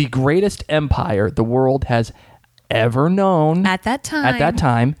the greatest empire the world has ever known at that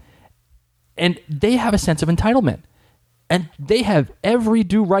time, and they have a sense of entitlement, and they have every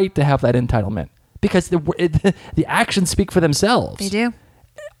due right to have that entitlement because the actions speak for themselves. They do.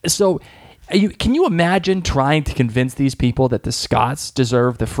 So can you imagine trying to convince these people that the Scots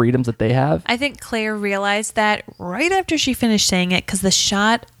deserve the freedoms that they have? I think Claire realized that right after she finished saying it, because the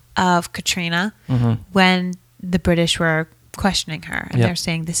shot of Katrina when the British were questioning her and they're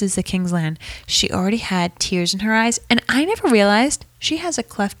saying this is the king's land, she already had tears in her eyes, and I never realized she has a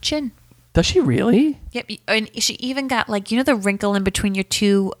cleft chin. Does she really? Yep. And she even got, like, you know, the wrinkle in between your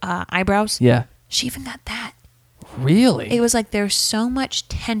two eyebrows? Yeah. She even got that. Really? It was like there's so much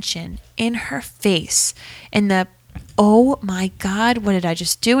tension in her face, and oh my God, what did I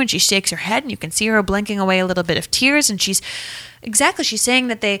just do? And she shakes her head, and you can see her blinking away a little bit of tears, and she's saying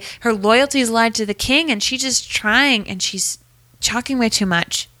that her loyalty is lied to the king, and she's just trying, and she's talking way too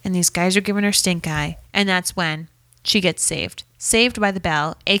much, and these guys are giving her stink eye, and that's when she gets saved by the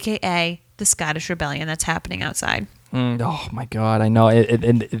bell, aka the Scottish Rebellion that's happening outside. Oh my God, I know.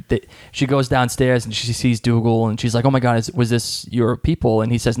 She goes downstairs and she sees Dougal, and she's like, "Oh my God, was this your people?"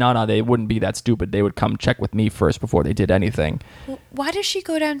 And he says, "No, they wouldn't be that stupid. They would come check with me first before they did anything." Well, why does she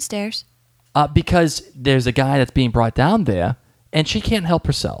go downstairs? Because there's a guy that's being brought down there, and she can't help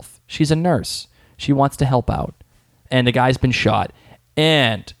herself. She's a nurse. She wants to help out, and the guy's been shot,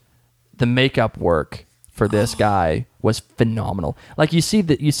 and the makeup work for this guy was phenomenal. Like, you see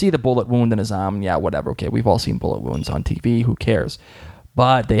the bullet wound in his arm. Yeah, whatever. Okay, we've all seen bullet wounds on TV. Who cares?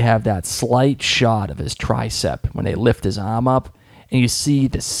 But they have that slight shot of his tricep when they lift his arm up, and you see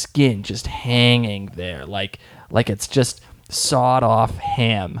the skin just hanging there, like it's just sawed off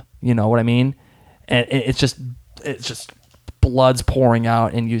ham. You know what I mean? And it's just blood's pouring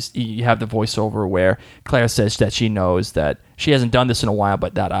out, and you have the voiceover where Claire says that she knows that she hasn't done this in a while,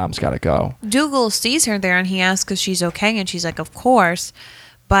 but that arm's got to go. Dougal sees her there, and he asks if she's okay, and she's like, "Of course,"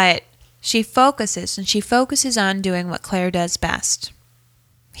 but she focuses on doing what Claire does best: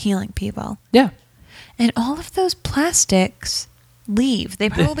 healing people. Yeah. And all of those plastics leave. They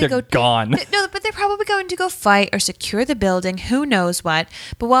probably They're gone. No, but they're probably going to go fight or secure the building. Who knows what?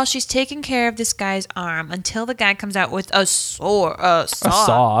 But while she's taking care of this guy's arm, until the guy comes out with a saw. A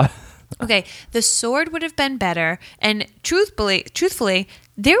saw. Okay, the sword would have been better. And truthfully,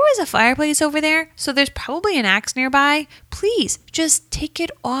 there was a fireplace over there, so there's probably an axe nearby. Please, just take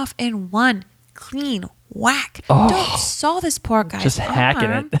it off in one clean whack. Don't saw this poor guy's just hacking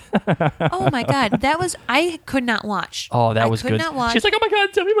arm. it. Oh my God, I could not watch. Oh, that was I good. could not watch. She's like, "Oh my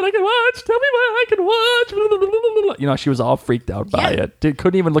God, tell me what I can watch. Tell me what I can watch." You know, she was all freaked out by it.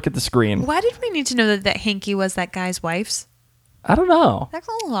 Couldn't even look at the screen. Why did we need to know that hanky was that guy's wife's? I don't know. That's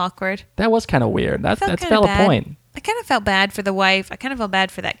a little awkward. That was kind of weird. That's a kinda valid bad. point. I kind of felt bad for the wife. I kind of felt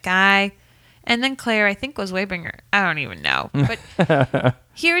bad for that guy. And then Claire, I think, was waving her. I don't even know. But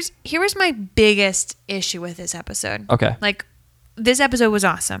here was my biggest issue with this episode. Okay. Like, this episode was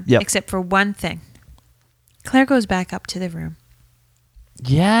awesome. Yep. Except for one thing. Claire goes back up to the room.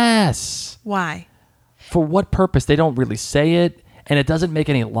 Yes. Why? For what purpose? They don't really say it. and it doesn't make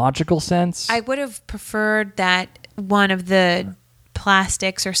any logical sense. I would have preferred that one of the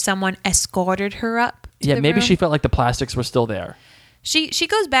plastics or someone escorted her up to Yeah, the maybe room. she felt like the plastics were still there. She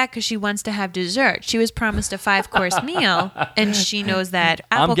goes back because she wants to have dessert. She was promised a 5-course meal, and she knows that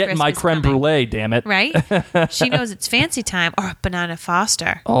apple I'm getting crisp my is creme coming. brulee, damn it. Right? She knows it's fancy time. Or banana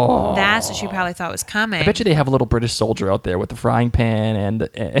Foster. Oh. That's what she probably thought was coming. I bet you they have a little British soldier out there with the frying pan and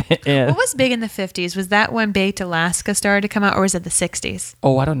What was big in the 50s? Was that when Baked Alaska started to come out, or was it the 60s?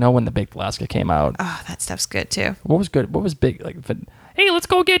 oh, I don't know when the Baked Alaska came out. Oh, that stuff's good too. What was good? What was big? Like, hey, let's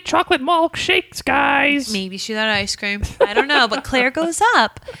go get chocolate malt shakes, guys. Maybe she thought ice cream. I don't know. But Claire goes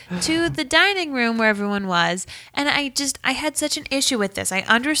up to the dining room where everyone was. And I had such an issue with this. I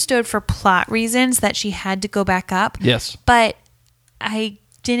understood for plot reasons that she had to go back up. Yes. But I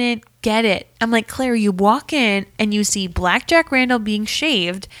didn't get it. I'm like, Claire, you walk in and you see Blackjack Randall being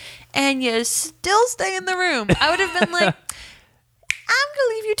shaved and you still stay in the room. I would have been like, I'm going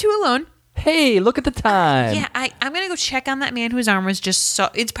to leave you two alone. Hey, look at the time. Yeah, I'm going to go check on that man whose arm was just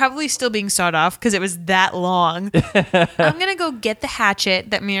it's probably still being sawed off because it was that long. I'm going to go get the hatchet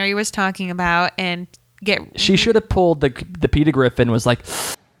that Mary was talking about and get... She should have pulled the Peter Griffin was like,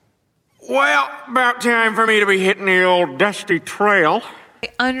 Well, about time for me to be hitting the old dusty trail.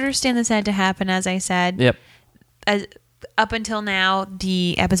 I understand this had to happen, as I said. yep. Up until now,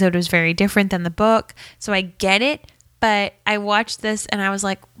 the episode was very different than the book, so I get it. But I watched this and I was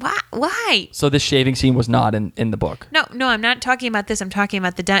like, why? So this shaving scene was not in the book. No, I'm not talking about this. I'm talking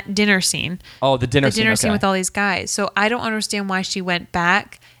about the dinner scene. Oh, the dinner The scene. dinner scene okay. with all these guys. So I don't understand why she went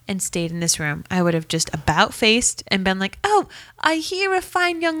back and stayed in this room. I would have just about-faced and been like, oh, I hear a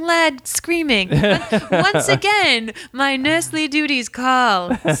fine young lad screaming. Once again, my nursery duties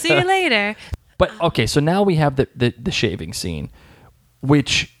call. See you later. But okay, so now we have the shaving scene,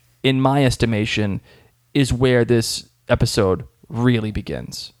 which in my estimation is where this episode really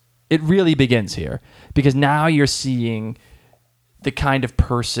begins. It really begins here because now you're seeing the kind of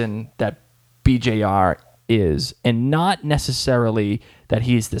person that BJR is, and not necessarily that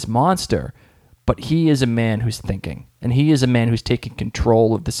he's this monster, but he is a man who's thinking, and he is a man who's taking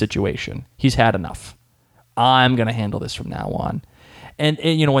control of the situation. He's had enough. I'm going to handle this from now on. And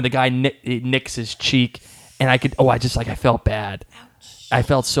you know, when the guy nicks his cheek, and I felt bad. I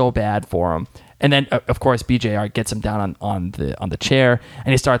felt so bad for him. And then, of course, BJR gets him down on the chair,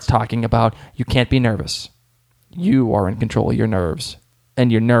 and he starts talking about, you can't be nervous. You are in control of your nerves,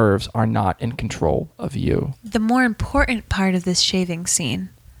 and your nerves are not in control of you. The more important part of this shaving scene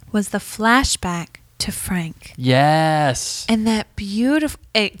was the flashback to Frank. Yes. And that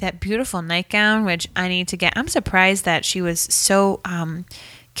beautiful nightgown, which I need to get. I'm surprised that she was so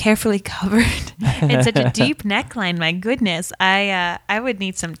carefully covered in such a deep neckline. My goodness, I would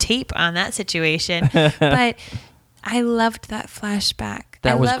need some tape on that situation. But I loved that flashback.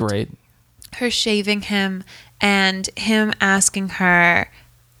 That I was loved great. Her shaving him and him asking her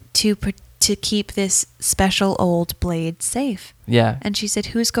to keep this special old blade safe. Yeah. And she said,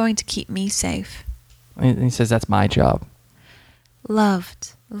 "Who's going to keep me safe?" And he says, that's my job.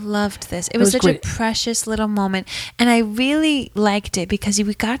 Loved this. It was such great. a precious little moment, and I really liked it because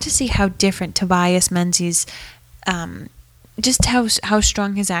we got to see how different Tobias Menzies, just how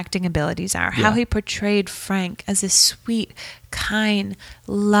strong his acting abilities are. How Yeah. he portrayed Frank as a sweet, kind,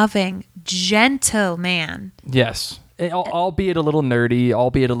 loving, gentle man. Yes. Albeit a little nerdy,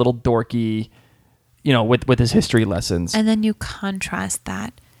 albeit a little dorky, you know, with his history lessons. And then you contrast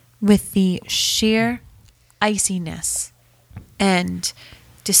that with the sheer iciness and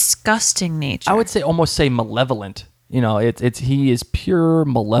disgusting nature. I would almost say malevolent. You know, he is pure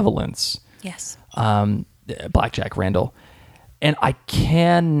malevolence. Yes. Blackjack Randall. And I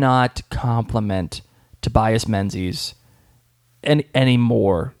cannot compliment Tobias Menzies any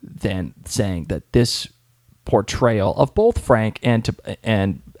more than saying that this portrayal of both Frank and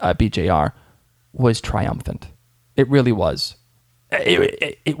BJR was triumphant. It really was.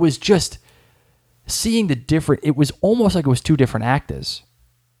 It was just seeing the different. It was almost like it was two different actors.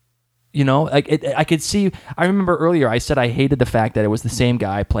 You know, like I could see. I remember earlier I said I hated the fact that it was the same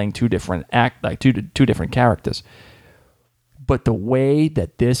guy playing two different two different characters. But the way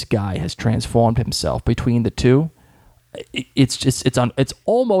that this guy has transformed himself between the two, it's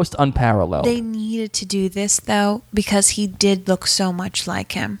almost unparalleled. They needed to do this though because he did look so much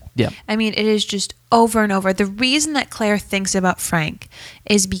like him. Yeah. I mean, it is just over and over. The reason that Claire thinks about Frank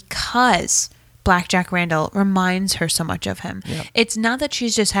is because Blackjack Randall reminds her so much of him. Yeah. It's not that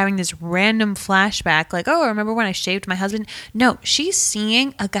she's just having this random flashback like, oh, remember when I shaved my husband? No, she's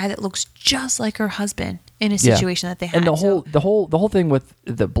seeing a guy that looks just like her husband in a situation that they had. And the whole thing with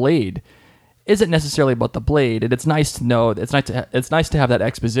the blade, isn't necessarily about the blade, and it's nice to know. It's nice to have that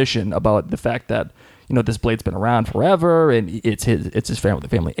exposition about the fact that this blade's been around forever, and it's his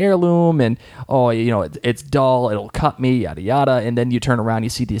family heirloom, and it's dull, it'll cut me, yada yada, and then you turn around, you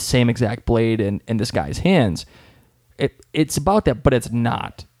see the same exact blade in this guy's hands. It's about that, but it's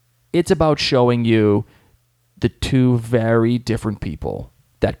not. It's about showing you the two very different people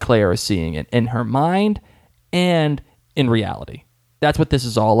that Claire is seeing in her mind and in reality. That's what this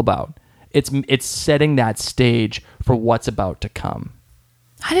is all about. It's setting that stage for what's about to come.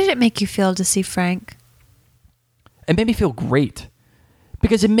 How did it make you feel to see Frank? It made me feel great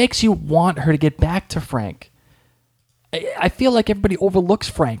because it makes you want her to get back to Frank. I feel like everybody overlooks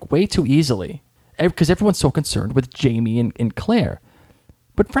Frank way too easily because everyone's so concerned with Jamie and Claire.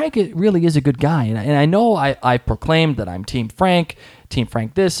 But Frank really is a good guy. And I know I proclaimed that I'm Team Frank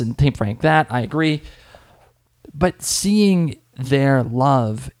this and Team Frank that. I agree. But seeing their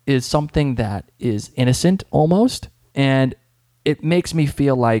love is something that is innocent almost. And it makes me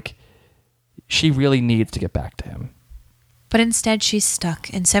feel like she really needs to get back to him. But instead, she's stuck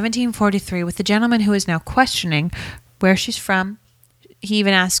in 1743 with the gentleman who is now questioning where she's from. He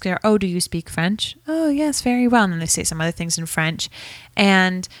even asks her, "Oh, do you speak French?" "Oh, yes, very well." And then they say some other things in French.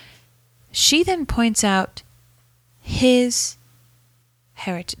 And she then points out his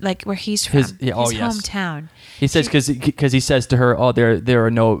heritage, like where he's from, his hometown. He says, because he says to her, "Oh, there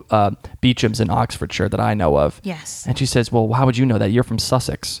are no Beechams in Oxfordshire that I know of." Yes. And she says, "Well, how would you know that? You're from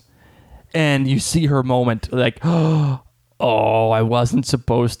Sussex." And you see her moment like, "Oh, I wasn't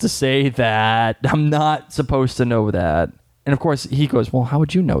supposed to say that. I'm not supposed to know that." And of course he goes, "Well, how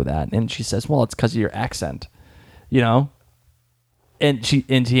would you know that?" And she says, "Well, it's because of your accent, And she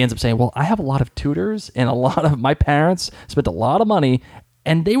ends up saying, "Well, I have a lot of tutors, and a lot of my parents spent a lot of money,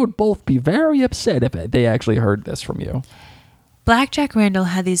 and they would both be very upset if they actually heard this from you." Blackjack Randall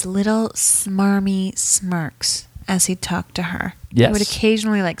had these little smarmy smirks as he talked to her. Yes. He would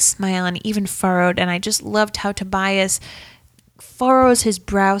occasionally smile and even furrowed, and I just loved how Tobias furrows his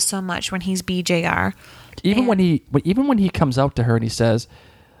brow so much when he's BJR. Even when he comes out to her and he says,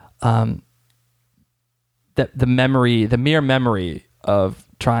 that the mere memory of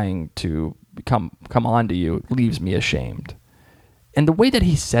trying to come on to you leaves me ashamed. And the way that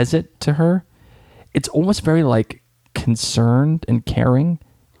he says it to her, it's almost very concerned and caring.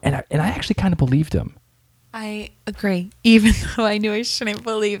 And I actually kind of believed him. I agree. Even though I knew I shouldn't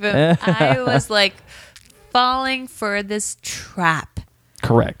believe him, I was falling for this trap.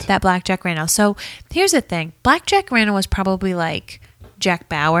 Correct. That Blackjack Randall. So here's the thing. Blackjack Randall was probably like Jack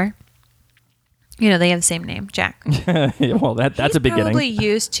Bauer. They have the same name, Jack. Well, that's a beginning. He's probably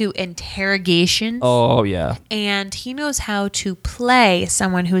used to interrogations. Oh, yeah. And he knows how to play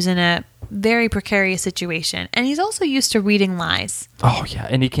someone who's in a very precarious situation. And he's also used to reading lies. Oh, yeah.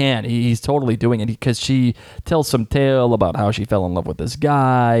 And he can. He's totally doing it because she tells some tale about how she fell in love with this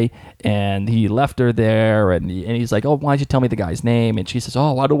guy and he left her there. And he's like, "Oh, why'd you tell me the guy's name?" And she says,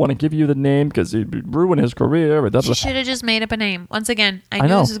 "Oh, I don't want to give you the name because it'd ruin his career." She should have just made up a name. Once again, I knew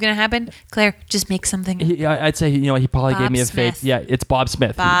this was going to happen. Claire, just make something. I'd say, he probably gave me a fake. Yeah, it's Bob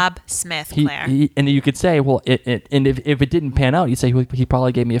Smith. Bob Smith, Claire. And you could say, well, and if it didn't pan out, you'd say he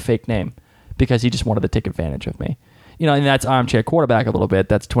probably gave me a fake name because he just wanted to take advantage of me. And that's armchair quarterback a little bit.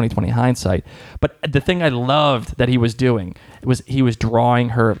 That's 20/20 hindsight. But the thing I loved that he was doing was he was drawing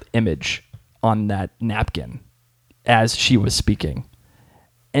her image on that napkin as she was speaking.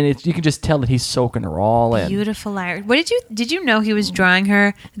 And you can just tell that he's soaking her all in. Beautiful art. What did you know he was drawing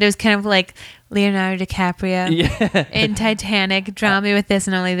her? That it was kind of like Leonardo DiCaprio in Titanic. Draw me with this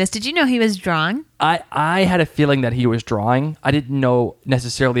and only this. Did you know he was drawing? I had a feeling that he was drawing. I didn't know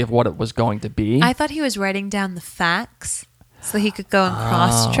necessarily of what it was going to be. I thought he was writing down the facts so he could go and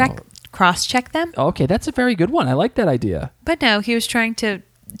cross-check them. Okay, that's a very good one. I like that idea. But no, he was trying to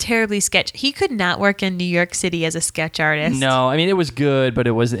terribly sketch. He could not work in New York City as a sketch artist. No, I mean it was good, but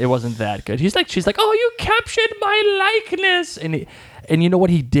it wasn't that good. She's like, "Oh, you captured my likeness," and you know what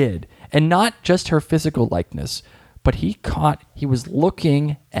he did, and not just her physical likeness, but he was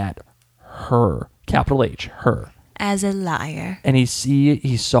looking at her, capital H, her, as a liar, and he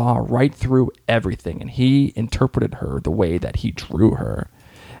saw right through everything, and he interpreted her the way that he drew her,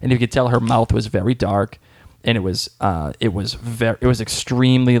 and you could tell her mouth was very dark. And it was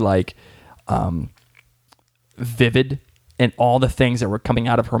extremely vivid, and all the things that were coming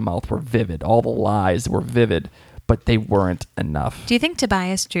out of her mouth were vivid. All the lies were vivid, but they weren't enough. Do you think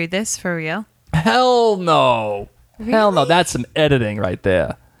Tobias drew this for real? Hell no. Really? Hell no. That's some editing right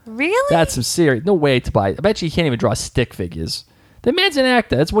there. Really? That's some serious. No way, Tobias. I bet you he can't even draw stick figures. The man's an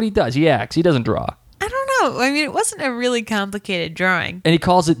actor. That's what he does. He acts. He doesn't draw. I don't No, I mean, it wasn't a really complicated drawing. And he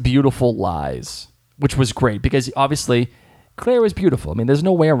calls it Beautiful Lies, which was great because obviously Claire is beautiful. I mean, there's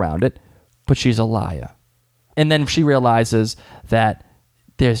no way around it, but she's a liar. And then she realizes that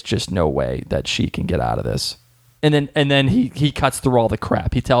there's just no way that she can get out of this. And then he cuts through all the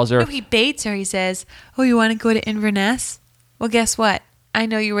crap. He tells her... No, he baits her. He says, oh, you want to go to Inverness? Well, guess what? I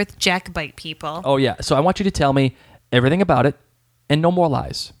know you're with Jacobite people. Oh, yeah. So I want you to tell me everything about it and no more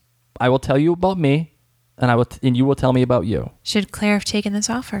lies. I will tell you about me, and you will tell me about you. Should Claire have taken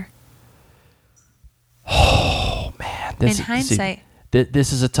this offer? Oh, man. In hindsight.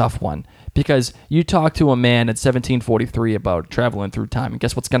 This is a tough one because you talk to a man at 1743 about traveling through time, and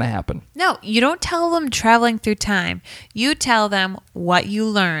guess what's going to happen? No, you don't tell them traveling through time. You tell them what you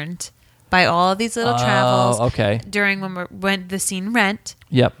learned by all of these little travels during when the scene Rent.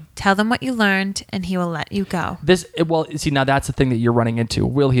 Yep. Tell them what you learned, and he will let you go. Now that's the thing that you're running into.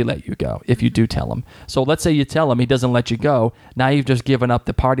 Will he let you go if you do tell him? So let's say you tell him he doesn't let you go. Now you've just given up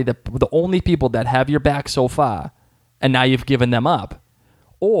the party, the only people that have your back so far, and now you've given them up.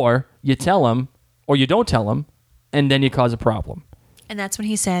 Or you tell him, or you don't tell him, and then you cause a problem. And that's when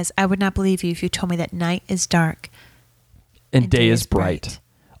he says, I would not believe you if you told me that night is dark and day is bright.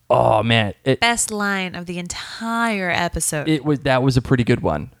 Oh, man. Best line of the entire episode. That was a pretty good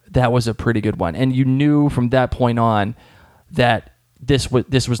one. And you knew from that point on that this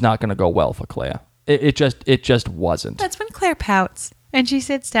was not going to go well for Claire. It just wasn't. That's when Claire pouts. And she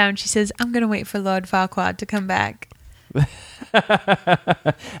sits down. She says, I'm going to wait for Lord Farquaad to come back.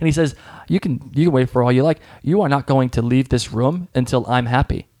 And he says, you can wait for all you like. You are not going to leave this room until I'm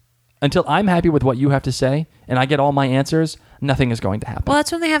happy. Until I'm happy with what you have to say and I get all my answers, nothing is going to happen. Well,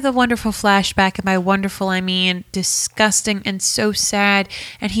 that's when they have the wonderful flashback. And by wonderful, I mean disgusting and so sad.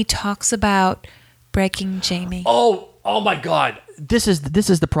 And he talks about breaking Jamie. Oh my God. This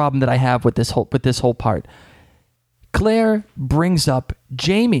is the problem that I have with this whole part. Claire brings up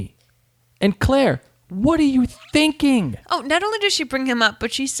Jamie. And Claire, what are you thinking? Oh, not only does she bring him up,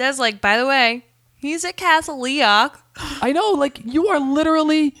 but she says, by the way, he's at Castle Leoch. I know, you are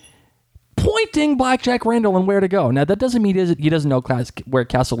literally pointing Blackjack Randall and where to go. Now, that doesn't mean he doesn't know where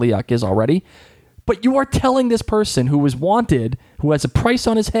Castle Leoch is already, but you are telling this person who is wanted, who has a price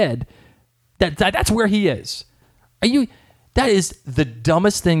on his head, that's where he is. That is the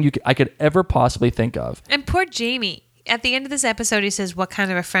dumbest thing I could ever possibly think of. And poor Jamie. At the end of this episode, he says, what kind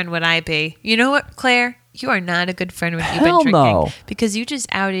of a friend would I be? You know what, Claire? You are not a good friend when you've been drinking. No. Because you just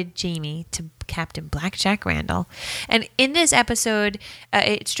outed Jamie to Captain Blackjack Randall. And in this episode,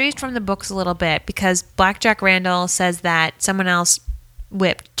 it strays from the books a little bit because Blackjack Randall says that someone else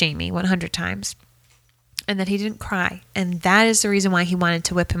whipped Jamie 100 times and that he didn't cry. And that is the reason why he wanted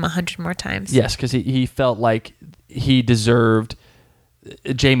to whip him 100 more times. Yes, because he felt like Jamie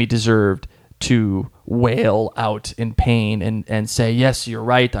deserved to wail out in pain and say, yes, you're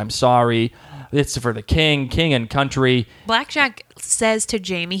right, I'm sorry. It's for the king and country. Blackjack says to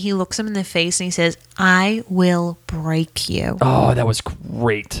Jamie, he looks him in the face and he says, I will break you. Oh, that was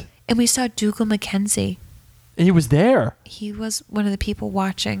great. And we saw Dougal Mackenzie. He was there. He was one of the people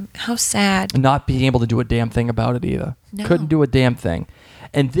watching. How sad. Not being able to do a damn thing about it either. No. Couldn't do a damn thing.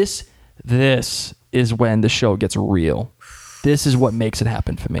 And this is when the show gets real. This is what makes it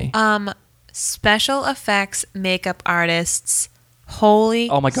happen for me. Special effects, makeup artists, holy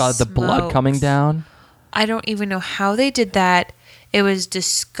oh my God, the blood coming down. I don't even know how they did that. It was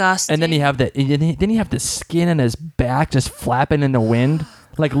disgusting. And then you have the skin in his back just flapping in the wind,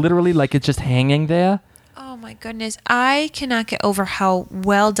 literally, it's just hanging there. Oh my goodness, I cannot get over how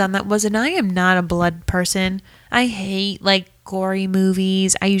well done that was. And I am not a blood person. I hate gory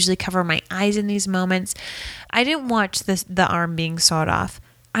movies. I usually cover my eyes in these moments. I didn't watch the arm being sawed off.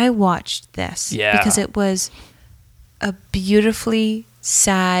 I watched this because it was a beautifully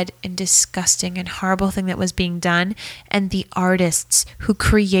sad and disgusting and horrible thing that was being done, and the artists who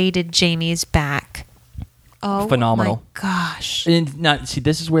created Jamie's back. Oh, phenomenal! My gosh! And now, see,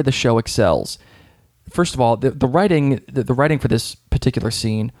 this is where the show excels. First of all, the writing for this particular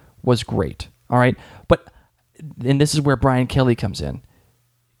scene was great. All right, and this is where Brian Kelly comes in.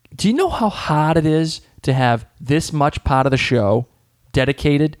 Do you know how hard it is to have this much part of the show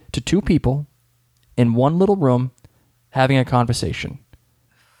dedicated to two people in one little room having a conversation?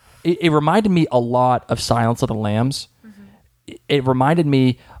 It reminded me a lot of Silence of the Lambs. Mm-hmm. It reminded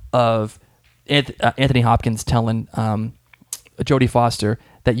me of Anthony Hopkins telling Jodie Foster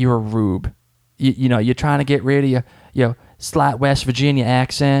that you're a rube. You're trying to get rid of your slight West Virginia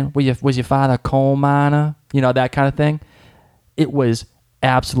accent. Was your father a coal miner? That kind of thing. It was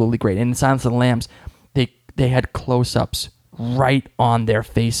absolutely great. And in Silence of the Lambs, they had close-ups right on their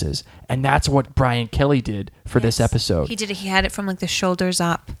faces. And that's what Brian Kelly did for this episode. He did it. He had it from like the shoulders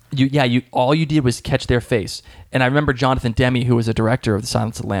up. All you did was catch their face. And I remember Jonathan Demme, who was a director of The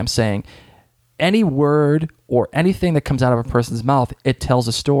Silence of the Lambs, saying, any word or anything that comes out of a person's mouth, it tells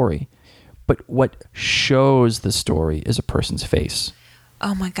a story. But what shows the story is a person's face.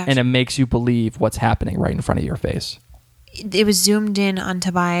 Oh my gosh. And it makes you believe what's happening right in front of your face. It was zoomed in on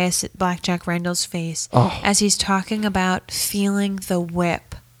Tobias Blackjack Randall's face as he's talking about feeling the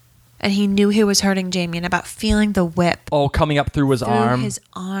whip. And he knew he was hurting Jamie, and about feeling the whip. Oh, coming up through his arm. His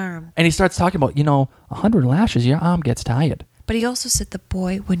arm. And he starts talking about, 100 lashes, your arm gets tired. But he also said the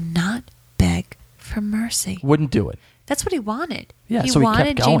boy would not beg for mercy. Wouldn't do it. That's what he wanted. Yeah, he so he kept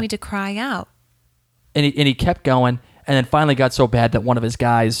wanted going. Jamie to cry out. And he kept going, and then finally got so bad that one of his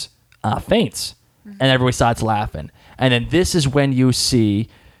guys faints. And everybody starts laughing. And then this is when you see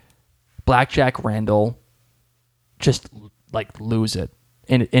Blackjack Randall just like lose it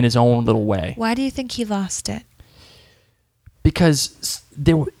in his own little way. Why do you think he lost it? Because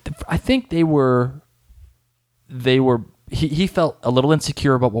I think he felt a little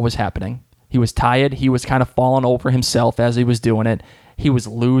insecure about what was happening. He was tired. He was kind of falling over himself as he was doing it. He was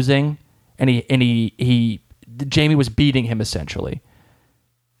losing, and Jamie was beating him essentially.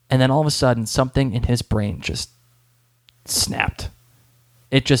 And then all of a sudden, something in his brain just snapped.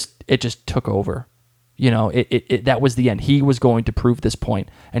 It just took over. That was the end. He was going to prove this point.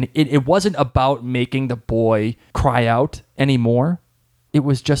 And it wasn't about making the boy cry out anymore. It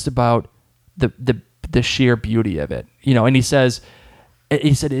was just about the sheer beauty of it. And he said,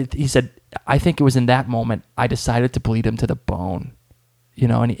 I think it was in that moment I decided to bleed him to the bone.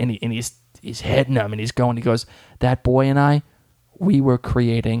 And he's hitting him, and he goes, that boy and I, we were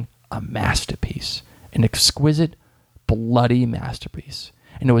creating a masterpiece, an exquisite, bloody masterpiece.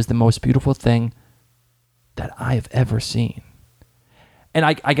 And it was the most beautiful thing that I have ever seen. And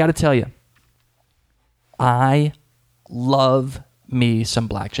I got to tell you, I love me some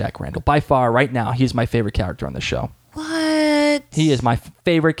Blackjack Randall. By far, right now, he's my favorite character on the show. What? He is my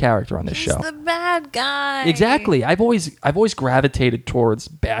favorite character on this He's show. the bad guy. Exactly. I've always gravitated towards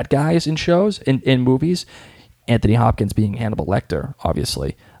bad guys in shows, in movies. Anthony Hopkins being Hannibal Lecter,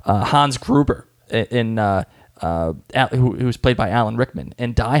 obviously. Hans Gruber who's played by Alan Rickman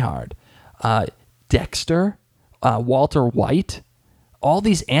in Die Hard. Dexter, Walter White, all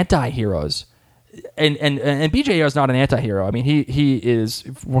these anti-heroes. And BJR is not an anti-hero. I mean, he is,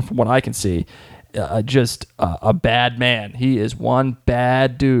 from what I can see, just a bad man. He is one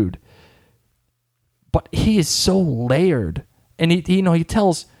bad dude. But he is so layered. And he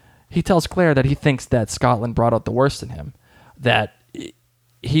tells Claire that he thinks that Scotland brought out the worst in him, that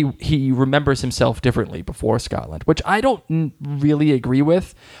he remembers himself differently before Scotland, which I don't really agree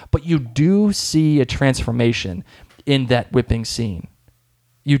with, but you do see a transformation in that whipping scene.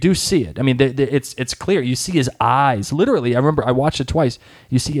 You do see it. I mean, it's clear. You see his eyes. Literally, I remember I watched it twice.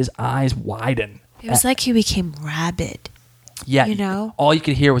 You see his eyes widen. It was like he became rabid. Yeah, all you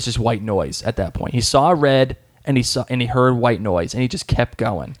could hear was just white noise at that point. He saw red, and he heard white noise, and he just kept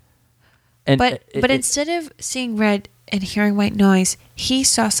going. But instead of seeing red and hearing white noise, he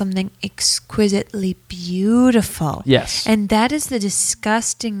saw something exquisitely beautiful. Yes. And that is the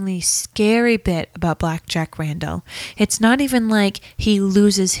disgustingly scary bit about Blackjack Randall. It's not even like he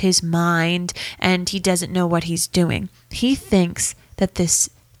loses his mind and he doesn't know what he's doing. He thinks that this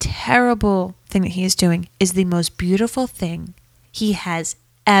terrible thing that he is doing is the most beautiful thing he has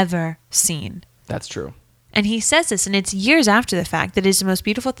ever seen. That's true. And he says this, and it's years after the fact, that it is the most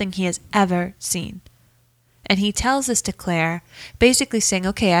beautiful thing he has ever seen. And he tells this to Claire, basically saying,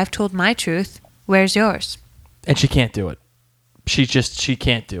 okay, I've told my truth. Where's yours? And she can't do it. She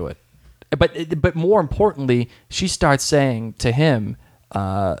can't do it. But more importantly, she starts saying to him,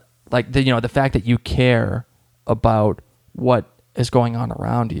 the fact that you care about what is going on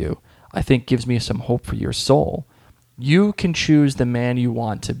around you, I think gives me some hope for your soul. You can choose the man you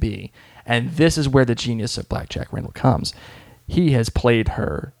want to be. And this is where the genius of Blackjack Randall comes. He has played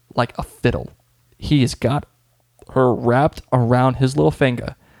her like a fiddle. He has got her wrapped around his little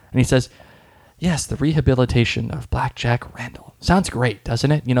finger. And he says, yes, the rehabilitation of Blackjack Randall. Sounds great,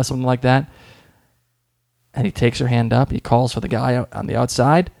 doesn't it? Something like that. And he takes her hand up. He calls for the guy out on the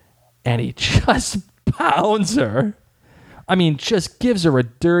outside. And he just pounds her. I mean, just gives her a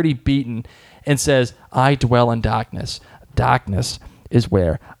dirty beating and says, I dwell in darkness. Darkness is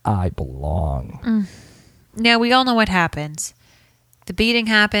where I belong. Now, we all know what happens. The beating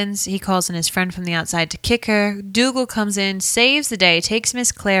happens. He calls in his friend from the outside to kick her. Dougal comes in, saves the day, takes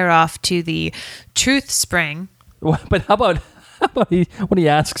Miss Claire off to the Truth Spring. But how about when he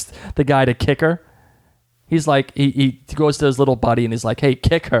asks the guy to kick her? He's like, he goes to his little buddy and he's like, hey,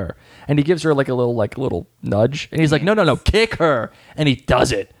 kick her. And he gives her like a little nudge. And he's like, no, kick her. And he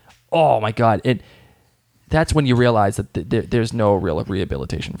does it. Oh my God. And that's when you realize that there's no real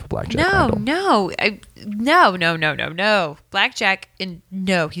rehabilitation for Blackjack Randall. No. Blackjack,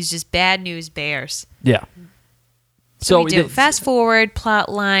 he's just bad news bears. Yeah. So we do. Fast forward, plot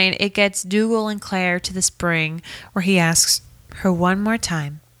line, it gets Dougal and Claire to the spring where he asks her one more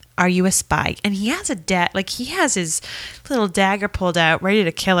time, are you a spy? And he has he has his little dagger pulled out, ready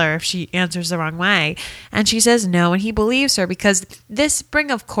to kill her if she answers the wrong way. And she says no, and he believes her because this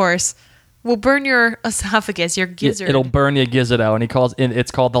spring, of course, will burn your esophagus, your gizzard. It'll burn your gizzard out, and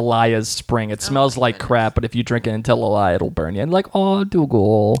it's called the Liar's Spring. It smells like crap, but if you drink it and tell a lie, it'll burn you. And like, oh,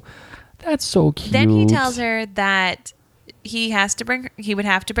 Dougal, that's so cute. Then he tells her that he would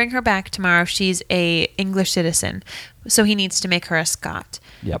have to bring her back tomorrow if she's a English citizen. So he needs to make her a Scot.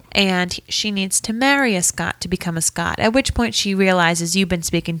 Yep. And she needs to marry a Scot to become a Scot. At which point she realizes you've been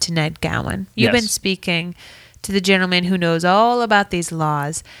speaking to Ned Gowan. You've been speaking to the gentleman who knows all about these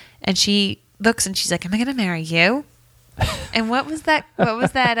laws. And she looks and she's like, am I going to marry you? And what was that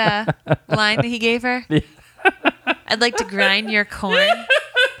line that he gave her? I'd like to grind your corn.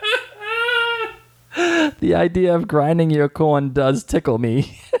 The idea of grinding your corn does tickle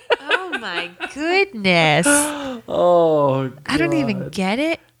me. Oh my goodness. Oh, God. I don't even get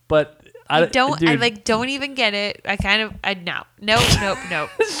it. But I don't even get it. Nope.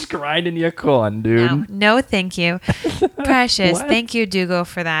 Just grinding your corn, dude. No, thank you. Precious. Thank you, Dougal,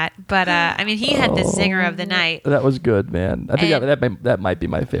 for that. But he had the zinger of the night. That was good, man. I think that might be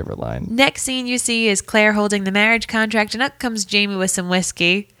my favorite line. Next scene you see is Claire holding the marriage contract, and up comes Jamie with some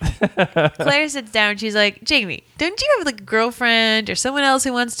whiskey. Claire sits down. She's like, Jamie, don't you have like a girlfriend or someone else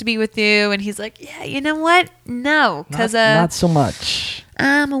who wants to be with you? And he's like, yeah, you know what? No, because not so much.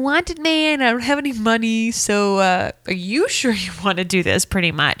 I'm a wanted man. I don't have any money. So are you sure you want to do this?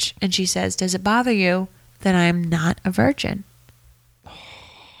 Pretty much. And she says, does it bother you that I'm not a virgin?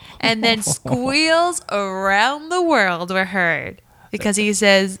 And then squeals around the world were heard because he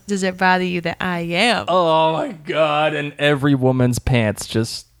says, does it bother you that I am? Oh my God. And every woman's pants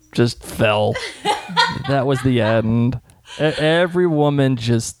just fell. That was the end. Every woman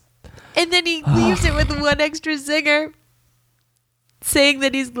just... And then he leaves it with one extra zinger, saying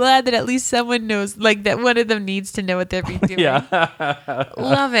that he's glad that at least someone knows, like that one of them needs to know what they're doing. Yeah.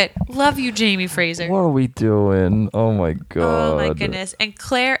 Love it. Love you, Jamie Fraser. What are we doing? Oh my God. Oh my goodness. And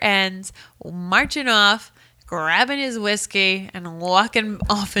Claire ends marching off, grabbing his whiskey and walking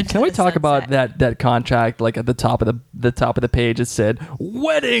off into Can we the talk sunset. about that contract? Like at the top of the page, it said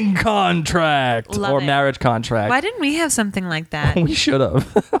wedding contract or marriage contract. Why didn't we have something like that? We should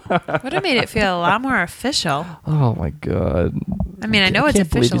have. Would have made it feel a lot more official. Oh my God. I mean, I know it's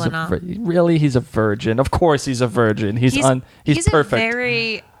official and all. Really, he's a virgin. Of course, he's a virgin. He's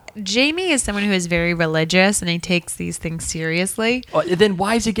perfect. Jamie is someone who is very religious and he takes these things seriously. Then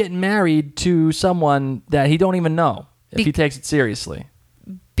why is he getting married to someone that he don't even know if he takes it seriously?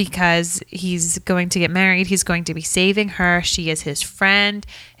 Because he's going to get married. He's going to be saving her. She is his friend.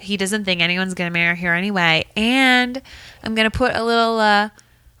 He doesn't think anyone's going to marry her anyway. And I'm going to put a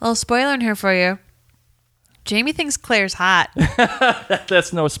little spoiler in here for you. Jamie thinks Claire's hot.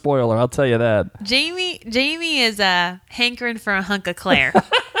 That's no spoiler, I'll tell you that. Jamie is hankering for a hunk of Claire.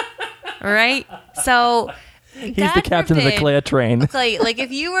 Right? So he's the captain of the Claire train. Clay, like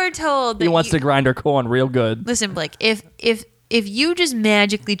if you were told that he wants to grind her corn real good. Listen, Blake, if you just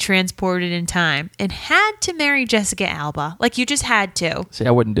magically transported in time and had to marry Jessica Alba, like you just had to. See,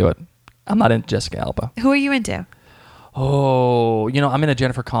 I wouldn't do it. I'm not into Jessica Alba. Who are you into? Oh, I'm into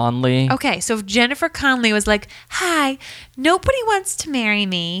Jennifer Connelly. Okay, so if Jennifer Connelly was like, hi, nobody wants to marry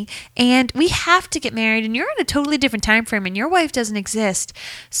me, and we have to get married, and you're in a totally different time frame, and your wife doesn't exist.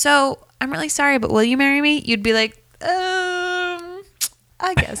 So I'm really sorry, but will you marry me? You'd be like, I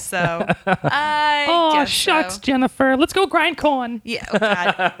guess so. I guess shucks, so. Jennifer. Let's go grind corn. Yeah, oh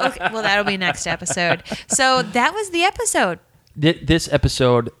God. Okay, well, that'll be next episode. So that was the episode. This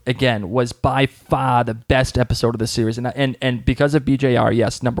episode, again, was by far the best episode of the series. And because of BJR,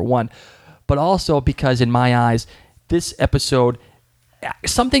 yes, number one. But also because, in my eyes, this episode,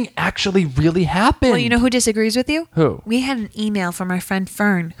 something actually really happened. Well, you know who disagrees with you? Who? We had an email from our friend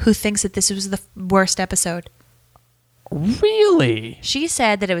Fern who thinks that this was the worst episode. Really? She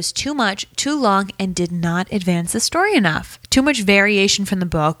said that it was too much, too long, and did not advance the story enough. Too much variation from the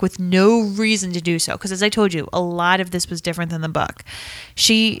book with no reason to do so. Because as I told you, a lot of this was different than the book.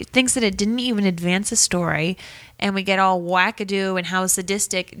 She thinks that it didn't even advance the story, and we get all wackadoo and how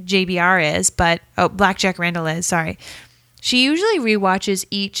sadistic JBR is, Blackjack Randall is, sorry. She usually rewatches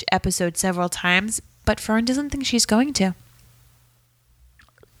each episode several times, but Fern doesn't think she's going to.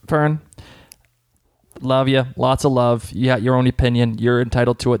 Fern, love you. Lots of love. You got your own opinion. You're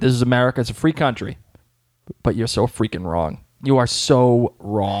entitled to it. This is America. It's a free country. But you're so freaking wrong. You are so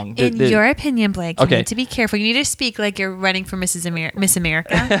wrong. In your opinion, Blake, you Okay. need to be careful. You need to speak like you're running for Miss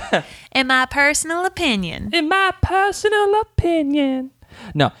America. In my personal opinion. In my personal opinion.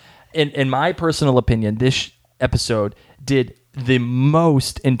 No, in my personal opinion, this episode did the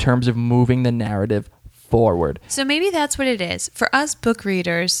most in terms of moving the narrative forward. So maybe that's what it is. For us book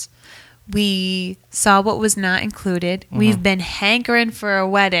readers, we saw what was not included. We've been hankering for a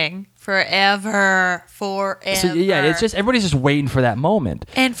wedding forever. So yeah, it's just everybody's just waiting for that moment.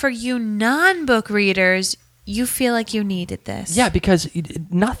 And for you non-book readers, you feel like you needed this. Yeah, because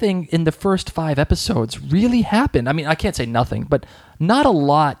nothing in the first 5 episodes really happened. I mean, I can't say nothing, but not a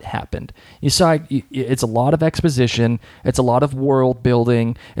lot happened. You saw it's a lot of exposition. It's a lot of world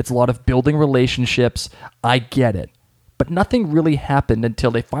building. It's a lot of building relationships. I get it. But nothing really happened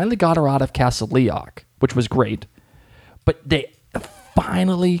until they finally got her out of Castle Leoch, which was great. But they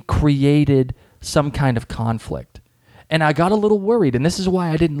finally created some kind of conflict. And I got a little worried, and this is why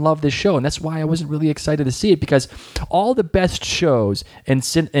I didn't love this show, and that's why I wasn't really excited to see it, because all the best shows in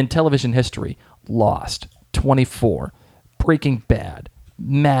television history, Lost, 24, Breaking Bad,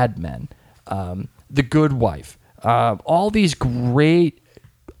 Mad Men, The Good Wife, all these great,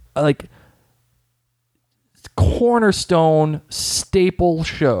 like, cornerstone staple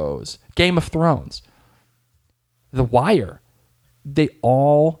shows, Game of Thrones, The Wire, they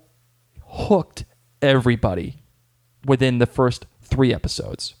all hooked everybody within the first 3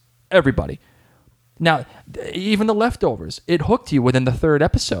 episodes. Everybody. Now, even The Leftovers, it hooked you within the 3rd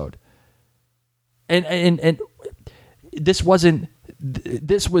episode. And this was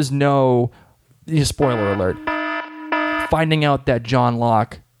no, spoiler alert, finding out that John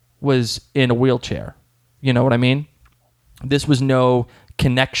Locke was in a wheelchair. You know what I mean? This was no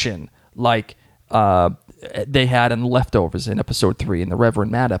connection like they had in Leftovers in episode 3, in the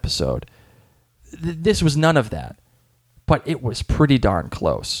Reverend Matt episode. This was none of that. But it was pretty darn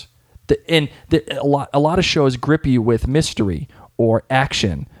close. A lot of shows grip you with mystery or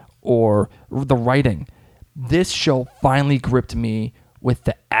action or the writing. This show finally gripped me with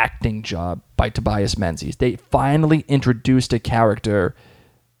the acting job by Tobias Menzies. They finally introduced a character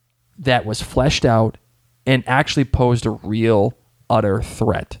that was fleshed out and actually posed a real, utter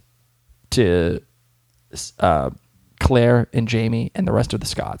threat to Claire and Jamie and the rest of the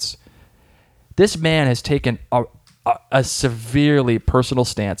Scots. This man has taken a severely personal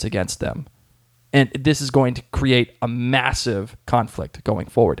stance against them. And this is going to create a massive conflict going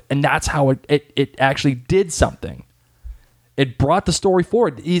forward. And that's how it actually did something. It brought the story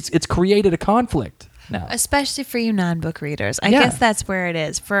forward. It's created a conflict now. Especially for you non-book readers. I guess that's where it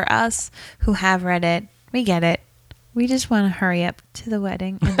is. For us who have read it, we get it. We just want to hurry up to the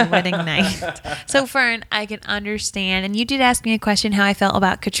wedding and the wedding night. So, Fern, I can understand. And you did ask me a question how I felt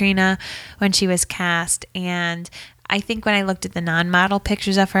about Katrina when she was cast. And I think when I looked at the non-model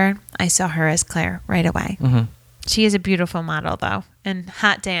pictures of her, I saw her as Claire right away. Mm-hmm. She is a beautiful model, though. And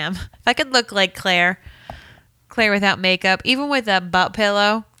hot damn, if I could look like Claire without makeup, even with a butt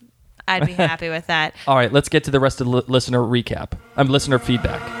pillow, I'd be happy with that. All right, let's get to the rest of the listener recap. Listener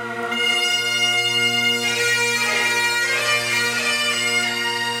feedback.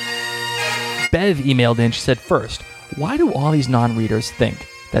 Bev emailed in. She said, first, why do all these non-readers think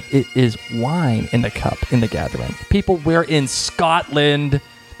that it is wine in the cup in the gathering? People, we're in Scotland.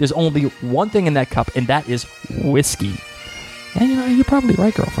 There's only one thing in that cup, and that is whiskey. And you're probably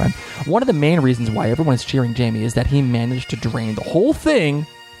right, girlfriend. One of the main reasons why everyone is cheering Jamie is that he managed to drain the whole thing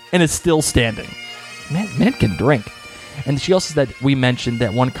and is still standing. Man can drink. And she also said, we mentioned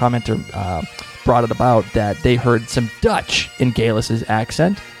that one commenter brought it about that they heard some Dutch in Gaelis's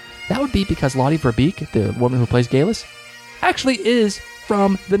accent. That would be because Lottie Verbeek, the woman who plays Gaelis, actually is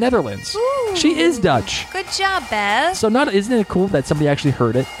from the Netherlands. Ooh. She is Dutch. Good job, Bev. So isn't it cool that somebody actually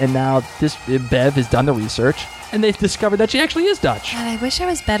heard it, and now Bev has done the research, and they've discovered that she actually is Dutch. God, I wish I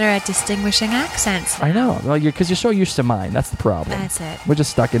was better at distinguishing accents. I know. Well, because you're so used to mine. That's the problem. That's it. We're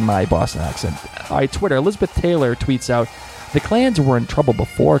just stuck in my Boston accent. All right, Twitter. Elizabeth Taylor tweets out, the clans were in trouble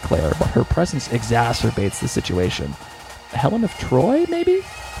before Claire, but her presence exacerbates the situation. Helen of Troy, maybe?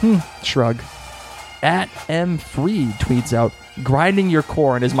 Shrug. At M. Freed tweets out, grinding your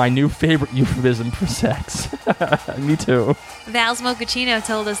corn is my new favorite euphemism for sex. Me too. Val's Mochaccino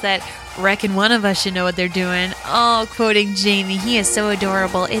told us that reckon one of us should know what they're doing. Oh, quoting Jamie, he is so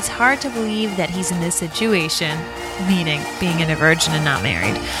adorable. It's hard to believe that he's in this situation, meaning being a virgin and not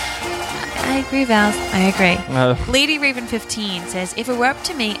married. I agree, Val. I agree. Uh, Lady Raven 15 says, if it were up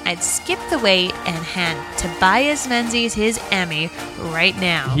to me, I'd skip the wait and hand Tobias Menzies his Emmy right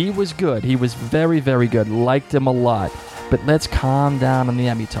now. He was good. He was very, very good. Liked him a lot. But let's calm down on the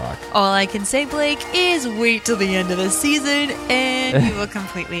Emmy talk. All I can say, Blake, is wait till the end of the season and you will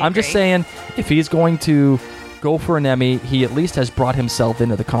completely agree. I'm just saying, if he's going to go for an Emmy, he at least has brought himself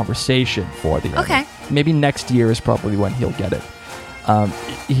into the conversation for the Emmy. Okay. Maybe next year is probably when he'll get it.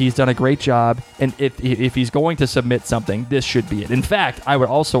 He's done a great job, and if he's going to submit something, this should be it. In fact, I would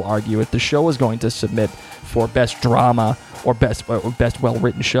also argue if the show is going to submit for best drama or best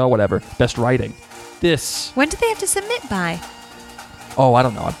well-written show, whatever, best writing, this... When do they have to submit by? Oh, I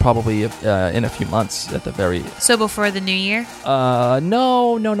don't know. Probably in a few months at the very... So before the new year?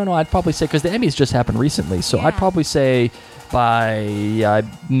 No. I'd probably say, because the Emmys just happened recently, so Yeah. I'd probably say by, I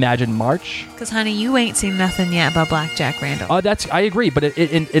imagine, March. Because, honey, you ain't seen nothing yet about Blackjack Randall. I agree, but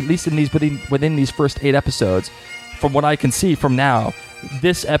at least within these first 8 episodes, from what I can see from now,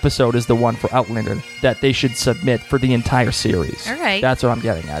 this episode is the one for Outlander that they should submit for the entire series. All right. That's what I'm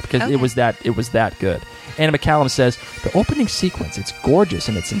getting at, because Okay. it was that good. Anna McCallum says, the opening sequence, it's gorgeous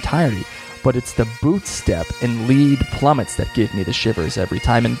in its entirety, but it's the boot step and lead plummets that give me the shivers every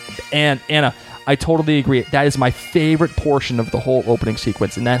time. And Anna, I totally agree. That is my favorite portion of the whole opening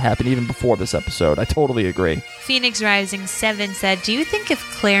sequence, and that happened even before this episode. I totally agree. Phoenix Rising 7 said, do you think if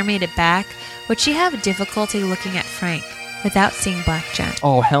Claire made it back, would she have difficulty looking at Frank without seeing Blackjack?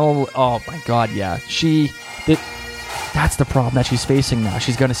 Oh, hell. Oh, my God, yeah. That's the problem that she's facing now.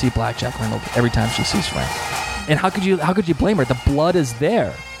 She's going to see Blackjack Randall every time she sees Frank. And how could you blame her? The blood is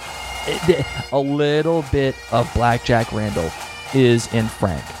there. A little bit of Blackjack Randall is in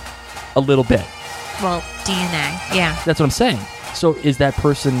Frank. A little bit. Well, DNA, yeah. That's what I'm saying. So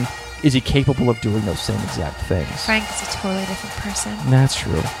is he capable of doing those same exact things? Frank is a totally different person. That's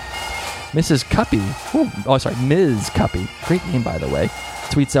true. Mrs. Cuppy, Ms. Cuppy, great name by the way,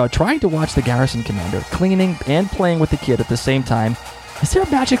 tweets out, trying to watch the Garrison Commander, cleaning and playing with the kid at the same time. Is there a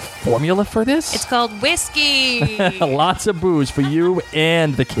magic formula for this? It's called whiskey. Lots of booze for you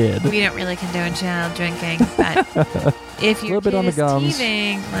and the kid. We don't really condone child drinking, but if your Little bit kid on the is gums.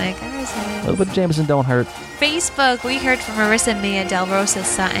 teething, like ours A is. little bit of Jameson don't hurt. Facebook, we heard from Marissa Mia Del Rosa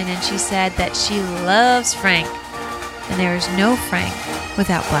Sutton, and she said that she loves Frank, and there is no Frank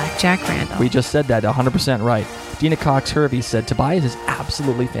without Blackjack Randall. We just said that, 100% right. Dina Cox Hervey said, Tobias is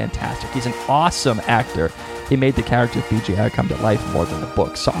absolutely fantastic. He's an awesome actor. He made the character of BJR come to life more than the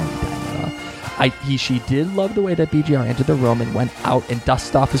book. Sorry, Diana. She did love the way that BJR entered the room and went out and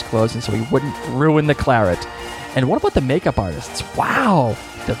dusted off his clothes and so he wouldn't ruin the claret. And what about the makeup artists? Wow!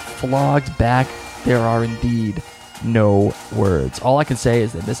 The flogged back, there are indeed no words. All I can say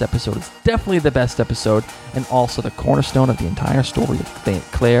is that this episode is definitely the best episode and also the cornerstone of the entire story of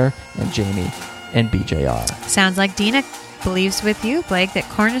Claire and Jamie and BJR. Sounds like Dina believes with you, Blake, that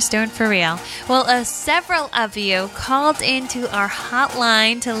cornerstone for real. Well, several of you called into our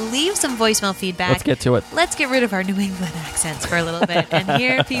hotline to leave some voicemail feedback. Let's get to it. Let's get rid of our New England accents for a little bit and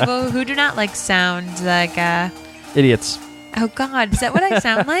hear people who do not like sound like, Idiots. oh God, is that what I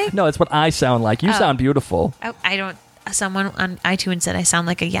sound like? No, it's what I sound like. You sound beautiful. Oh, I don't. Someone on iTunes said I sound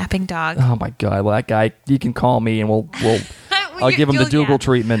like a yapping dog. Oh my God! Well, that guy, you can call me and I'll give him the Dougal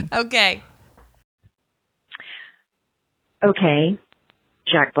treatment. Okay. Okay,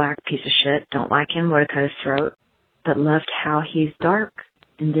 Jack Black, piece of shit, don't like him, would have cut his throat, but loved how he's dark,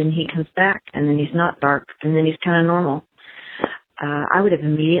 and then he comes back, and then he's not dark, and then he's kind of normal. I would have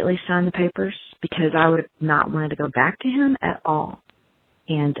immediately signed the papers, because I would have not wanted to go back to him at all,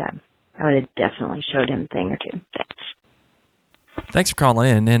 and I would have definitely showed him a thing or two. Thanks. Thanks for calling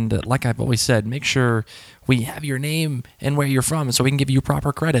in, and like I've always said, make sure we have your name and where you're from so we can give you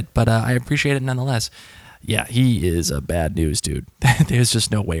proper credit, but I appreciate it nonetheless. Yeah, he is a bad news dude. There's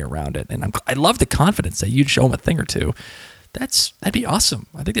just no way around it. And I love the confidence that you'd show him a thing or two. That'd be awesome.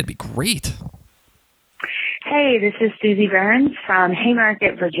 I think that'd be great. Hey, this is Susie Burns from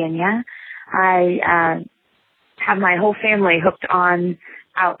Haymarket, Virginia. I have my whole family hooked on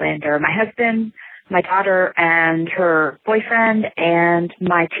Outlander. My husband, my daughter, and her boyfriend, and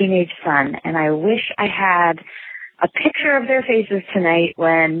my teenage son. And I wish I had a picture of their faces tonight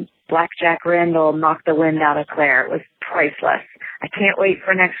when Blackjack Randall knocked the wind out of Claire. It was priceless. I can't wait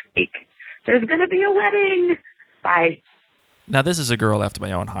for next week. There's going to be a wedding. Bye. Now, this is a girl after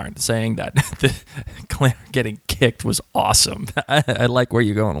my own heart, saying that Claire getting kicked was awesome. I like where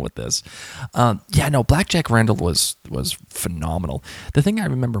you're going with this. Blackjack Randall was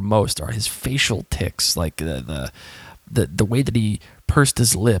the way that he pursed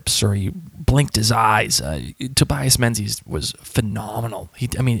his lips or he blinked his eyes. Tobias Menzies was phenomenal.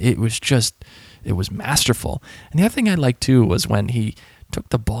 It was masterful. And the other thing I liked too was when he took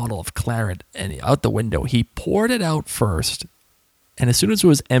the bottle of claret and out the window, he poured it out first. And as soon as it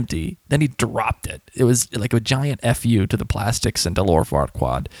was empty, then he dropped it. It was like a giant FU to the plastics and to Laura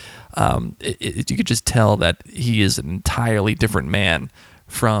Farquaad. You could just tell that he is an entirely different man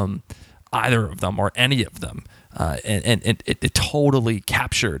from either of them or any of them. And it totally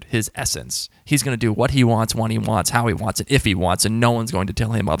captured his essence. He's going to do what he wants, when he wants, how he wants it, if he wants, and no one's going to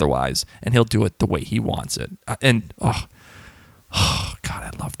tell him otherwise. And he'll do it the way he wants it. God,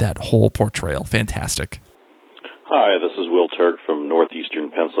 I love that whole portrayal. Fantastic. Hi, this is Will Turk from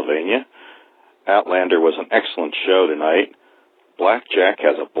northeastern Pennsylvania. Outlander was an excellent show tonight. Black Jack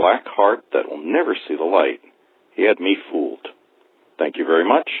has a black heart that will never see the light. He had me fooled. Thank you very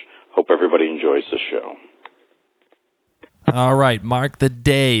much. Hope everybody enjoys the show. All right, mark the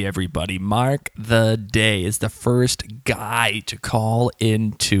day, everybody. Mark the day is the first guy to call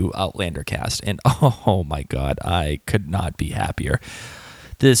into Outlander Cast, and oh my God, I could not be happier.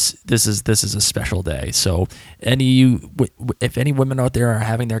 This is a special day. So if any women out there are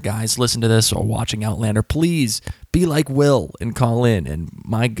having their guys listen to this or watching Outlander, please be like Will and call in. And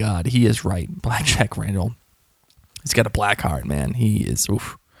my God, he is right. Blackjack Randall, he's got a black heart, man. He is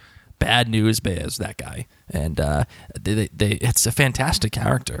bad news bears, that guy. And it's a fantastic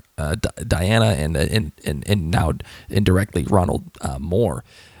character. Diana and now indirectly Ronald Moore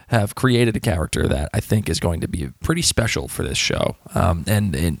have created a character that I think is going to be pretty special for this show.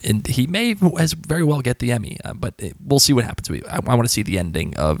 And he may as very well get the Emmy, but we'll see what happens. I want to see the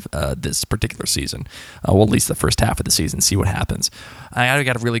ending of this particular season, well, at least the first half of the season, see what happens. I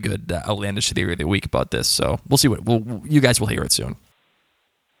got a really good Outlandish Theory of the Week about this, so we'll see you guys will hear it soon.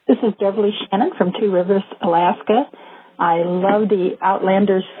 This is Beverly Shannon from Two Rivers, Alaska. I love the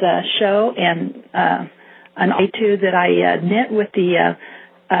Outlanders show and an I2 that I knit with the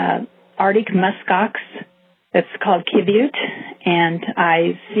Arctic muskox. It's called Kivute, and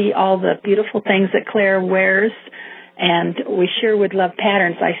I see all the beautiful things that Claire wears, and we sure would love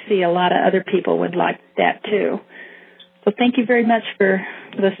patterns. I see a lot of other people would like that too. So thank you very much for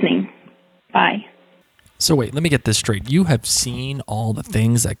listening. Bye. So wait, let me get this straight. You have seen all the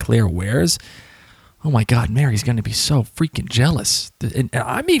things that Claire wears? Oh my God, Mary's going to be so freaking jealous. And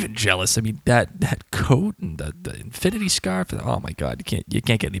I'm even jealous. I mean, that coat and the infinity scarf. Oh my God, you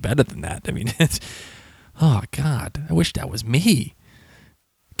can't get any better than that. I mean, oh God, I wish that was me.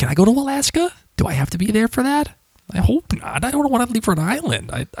 Can I go to Alaska? Do I have to be there for that? I hope not. I don't want to leave for an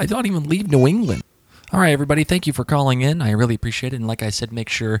island. I don't even leave New England. All right, everybody, thank you for calling in. I really appreciate it. And like I said, make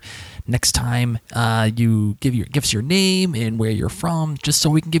sure next time you give us your name and where you're from, just so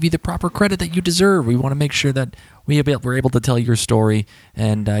we can give you the proper credit that you deserve. We want to make sure that we're able to tell your story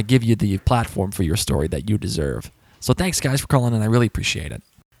and give you the platform for your story that you deserve. So thanks, guys, for calling in. I really appreciate it.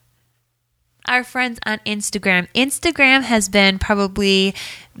 Our friends on Instagram. Instagram has been probably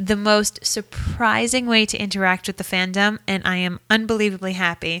the most surprising way to interact with the fandom, and I am unbelievably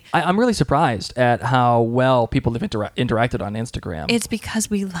happy. I'm really surprised at how well people have interacted on Instagram. It's because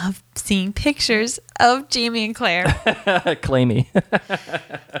we love seeing pictures of Jamie and Claire. Claimy.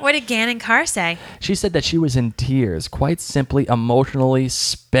 What did Gannon Carr say? She said that she was in tears, quite simply emotionally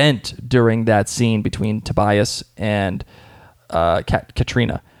spent during that scene between Tobias and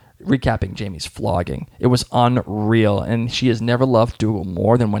Katrina, recapping Jamie's flogging. It was unreal, and she has never loved Dougal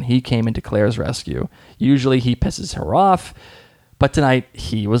more than when he came into Claire's rescue. Usually he pisses her off, but tonight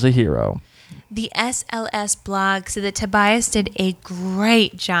he was a hero. The SLS blog said that Tobias did a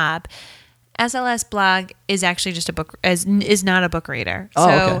great job. SLS blog is actually just a book, is not a book reader.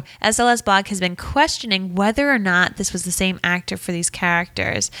 So SLS blog has been questioning whether or not this was the same actor for these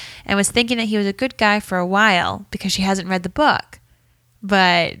characters, and was thinking that he was a good guy for a while because she hasn't read the book.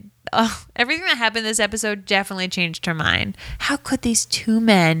 But everything that happened in this episode definitely changed her mind. How could these two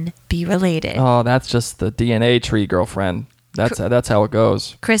men be related? Oh, that's just the DNA tree, girlfriend. That's how it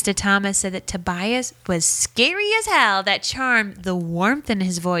goes. Krista Thomas said that Tobias was scary as hell. That charm, the warmth in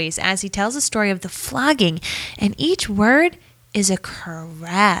his voice as he tells the story of the flogging, and each word is a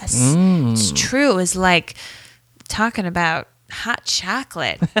caress. It's true. It was like talking about hot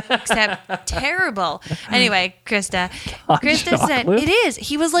chocolate, except terrible. Anyway, Krista said it is.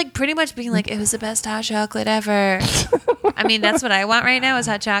 He was like pretty much being like, it was the best hot chocolate ever. I mean, that's what I want right now is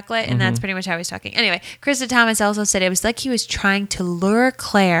hot chocolate, and that's pretty much how he's talking. Anyway, Krista Thomas also said it was like he was trying to lure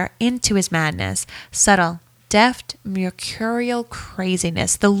Claire into his madness. Subtle, deft, mercurial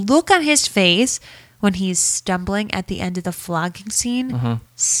craziness. The look on his face when he's stumbling at the end of the flogging scene.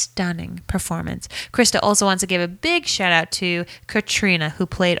 Stunning performance. Krista also wants to give a big shout out to Katrina, who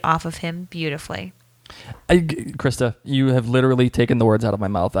played off of him beautifully. Krista, you have literally taken the words out of my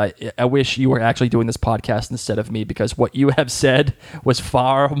mouth. I wish you were actually doing this podcast instead of me, because what you have said was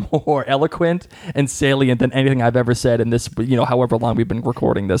far more eloquent and salient than anything I've ever said in this, however long we've been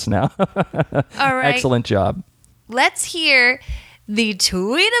recording this now. All right. Excellent job. Let's hear the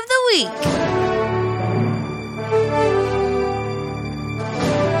tweet of the week.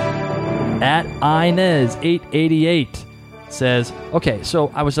 At Inez888 says, okay,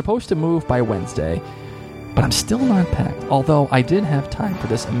 so I was supposed to move by Wednesday, but I'm still not packed, although I did have time for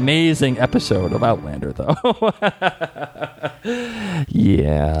this amazing episode of Outlander, though.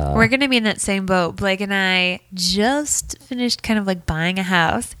 Yeah. We're going to be in that same boat. Blake and I just finished kind of like buying a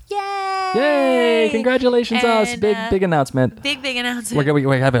house. Yay! Yay! Congratulations, us. Big announcement. Big announcement. We're going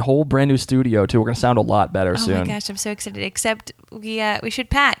to have a whole brand new studio, too. We're going to sound a lot better soon. Oh my gosh, I'm so excited. Except we should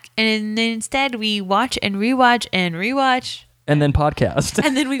pack. And then instead we watch and rewatch and rewatch. And then podcast.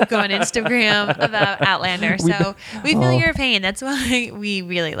 And then we go on Instagram about Outlander. So we feel your pain. That's why we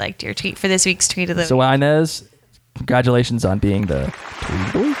really liked your tweet for this week's Tweet of the Week. So Inez, congratulations on being the Tweet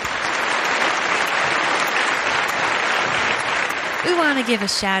of the Week. We want to give a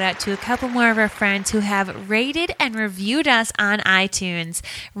shout out to a couple more of our friends who have rated and reviewed us on iTunes.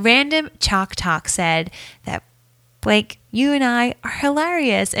 Random Chalk Talk said that Blake, you and I are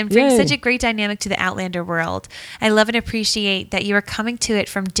hilarious and bring such a great dynamic to the Outlander world. I love and appreciate that you are coming to it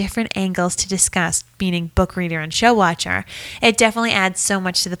from different angles to discuss, meaning book reader and show watcher. It definitely adds so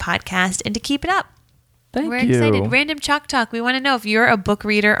much to the podcast, and to keep it up. We're excited. Random Chalk Talk. We want to know if you're a book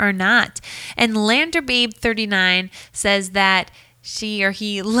reader or not. And Landerbabe39 says that she or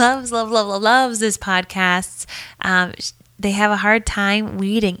he loves this podcast. They have a hard time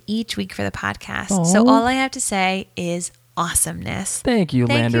weeding each week for the podcast. Aww. So all I have to say is awesomeness. Thank you,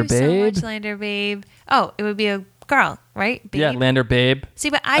 Lander Babe. Thank you so much, Lander Babe. Oh, it would be a girl, right? Babe? Yeah, Lander Babe. See,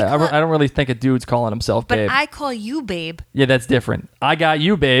 but I don't really think a dude's calling himself Babe. But I call you Babe. Yeah, that's different. I got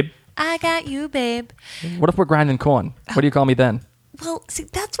you, Babe. I got you, Babe. What if we're grinding corn? What do you call me then? Well, see,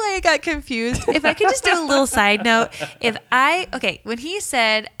 that's why I got confused. If I could just do a little side note. When he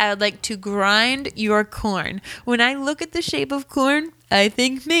said, I would like to grind your corn, when I look at the shape of corn, I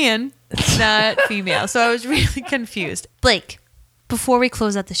think man, not female. So I was really confused. Blake, before we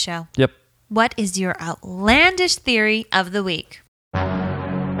close out the show. Yep. What is your outlandish theory of the week?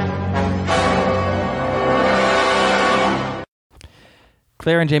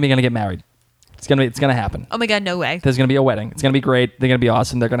 Claire and Jamie are going to get married. It's gonna happen. Oh my God, no way. There's gonna be a wedding. It's gonna be great. They're gonna be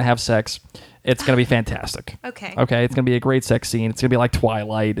awesome. They're gonna have sex. It's gonna be fantastic. Okay. It's gonna be a great sex scene. It's gonna be like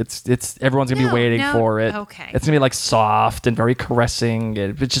Twilight. It's everyone's gonna be waiting for it. Okay. It's gonna be like soft and very caressing.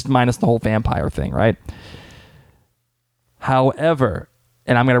 It's just minus the whole vampire thing, right? However,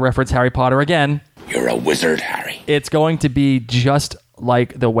 and I'm gonna reference Harry Potter again. You're a wizard, Harry. It's going to be just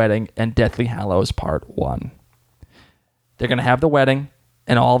like the wedding and Deathly Hallows Part 1. They're gonna have the wedding.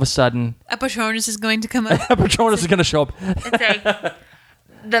 And all of a sudden... A Patronus is going to come up. A Patronus is going to show up. And say,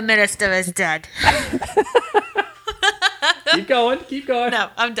 the minister is dead. Keep going. No,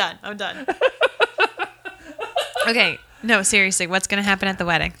 I'm done. Okay. No, seriously, what's going to happen at the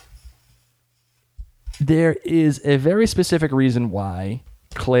wedding? There is a very specific reason why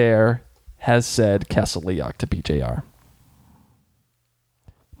Claire has said Castle Leoc to PJR.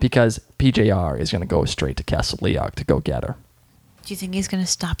 Because PJR is going to go straight to Castle Leoc to go get her. Do you think he's going to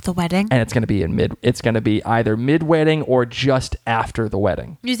stop the wedding? And it's going to be either mid-wedding or just after the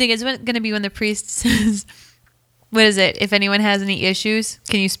wedding. Do you think it's going to be when the priest says, what is it? If anyone has any issues,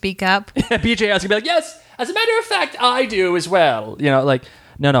 can you speak up? PJR's going to be like, yes, as a matter of fact, I do as well.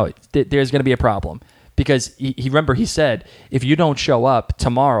 No, there's going to be a problem. Because he said, if you don't show up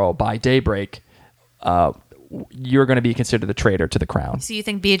tomorrow by daybreak, you're going to be considered a traitor to the crown. So you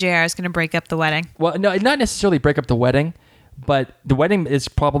think BJR is going to break up the wedding? Well, no, not necessarily break up the wedding. But the wedding is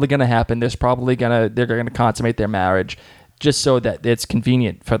probably going to happen. They're going to consummate their marriage just so that it's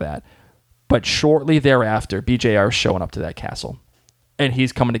convenient for that. But shortly thereafter, BJR is showing up to that castle. And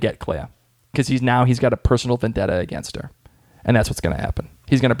he's coming to get Claire. Because he's got a personal vendetta against her. And that's what's going to happen.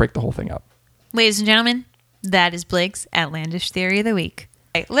 He's going to break the whole thing up. Ladies and gentlemen, that is Blake's Outlandish Theory of the Week.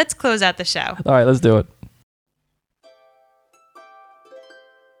 Okay, let's close out the show. All right, let's do it.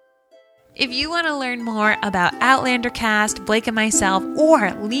 If you want to learn more about Outlander Cast, Blake and myself,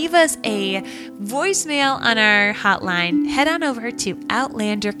 or leave us a voicemail on our hotline, head on over to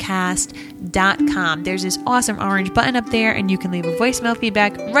outlandercast.com. There's this awesome orange button up there, and you can leave a voicemail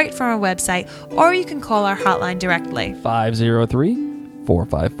feedback right from our website, or you can call our hotline directly.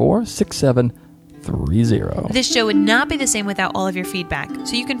 503-454-6756. 30. This show would not be the same without all of your feedback.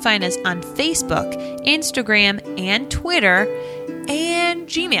 So you can find us on Facebook, Instagram, and Twitter, and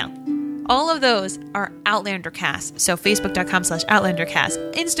Gmail. All of those are OutlanderCast. So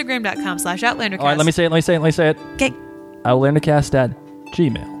Facebook.com/OutlanderCast, Instagram.com/OutlanderCast. All right, let me say it. Okay.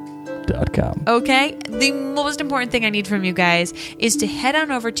 OutlanderCast@gmail.com. Okay, the most important thing I need from you guys is to head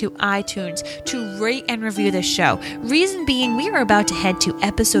on over to iTunes to rate and review this show. Reason being, we are about to head to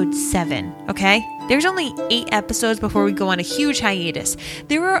episode 7, okay? There's only 8 episodes before we go on a huge hiatus.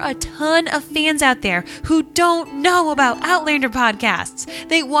 There are a ton of fans out there who don't know about Outlander podcasts.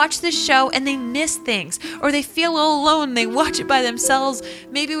 They watch this show and they miss things, or they feel all alone. They watch it by themselves,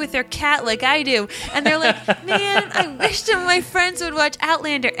 maybe with their cat like I do, and they're like, man, I wish some of my friends would watch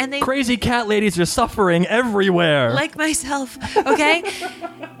Outlander, and they Crazy cat ladies are suffering everywhere. like myself, okay?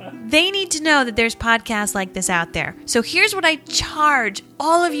 They need to know that there's podcasts like this out there. So here's what I charge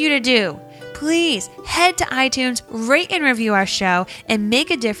all of you to do. Please head to iTunes, rate and review our show, and make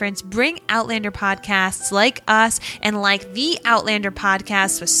a difference. Bring Outlander podcasts like us, and like the Outlander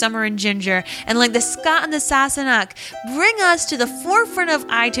podcast with Summer and Ginger, and like the Scott and the Sassenach. Bring us to the forefront of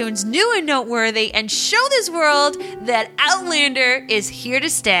iTunes, new and noteworthy, and show this world that Outlander is here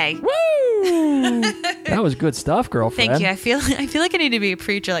to stay. Woo! That was good stuff, girlfriend. Thank you. I feel like I need to be a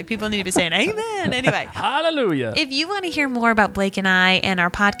preacher. Like, people need to be saying amen. Anyway. Hallelujah. If you want to hear more about Blake and I and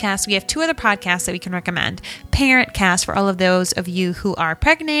our podcast, we have 2 other podcasts that we can recommend. Parent Cast for all of those of you who are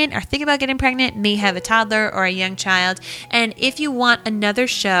pregnant, are thinking about getting pregnant, may have a toddler or a young child. And if you want another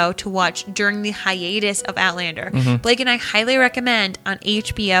show to watch during the hiatus of Outlander, Blake and I highly recommend on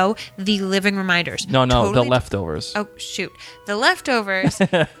HBO The Living Reminders. No, The Leftovers. Oh, shoot. The Leftovers.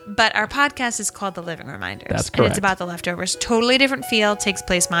 But our podcast is called The Living Reminders. That's correct. And it's about the leftovers. Totally different feel. Takes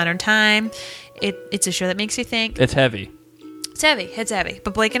place modern time. It's a show that makes you think. It's heavy. It's heavy.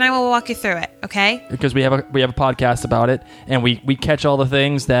 But Blake and I will walk you through it, okay? Because we have a podcast about it, and we catch all the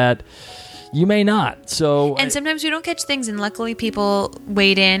things that you may not. So sometimes we don't catch things, and luckily people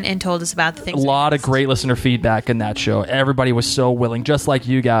weighed in and told us about the things. A lot of great listener feedback in that show. Everybody was so willing, just like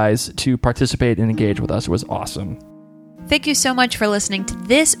you guys, to participate and engage with us. It was awesome. Thank you so much for listening to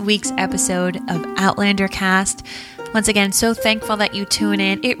this week's episode of Outlander Cast. Once again, so thankful that you tune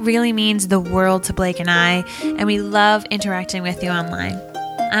in. It really means the world to Blake and I, and we love interacting with you online.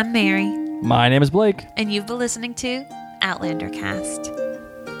 I'm Mary. My name is Blake. And you've been listening to Outlander Cast.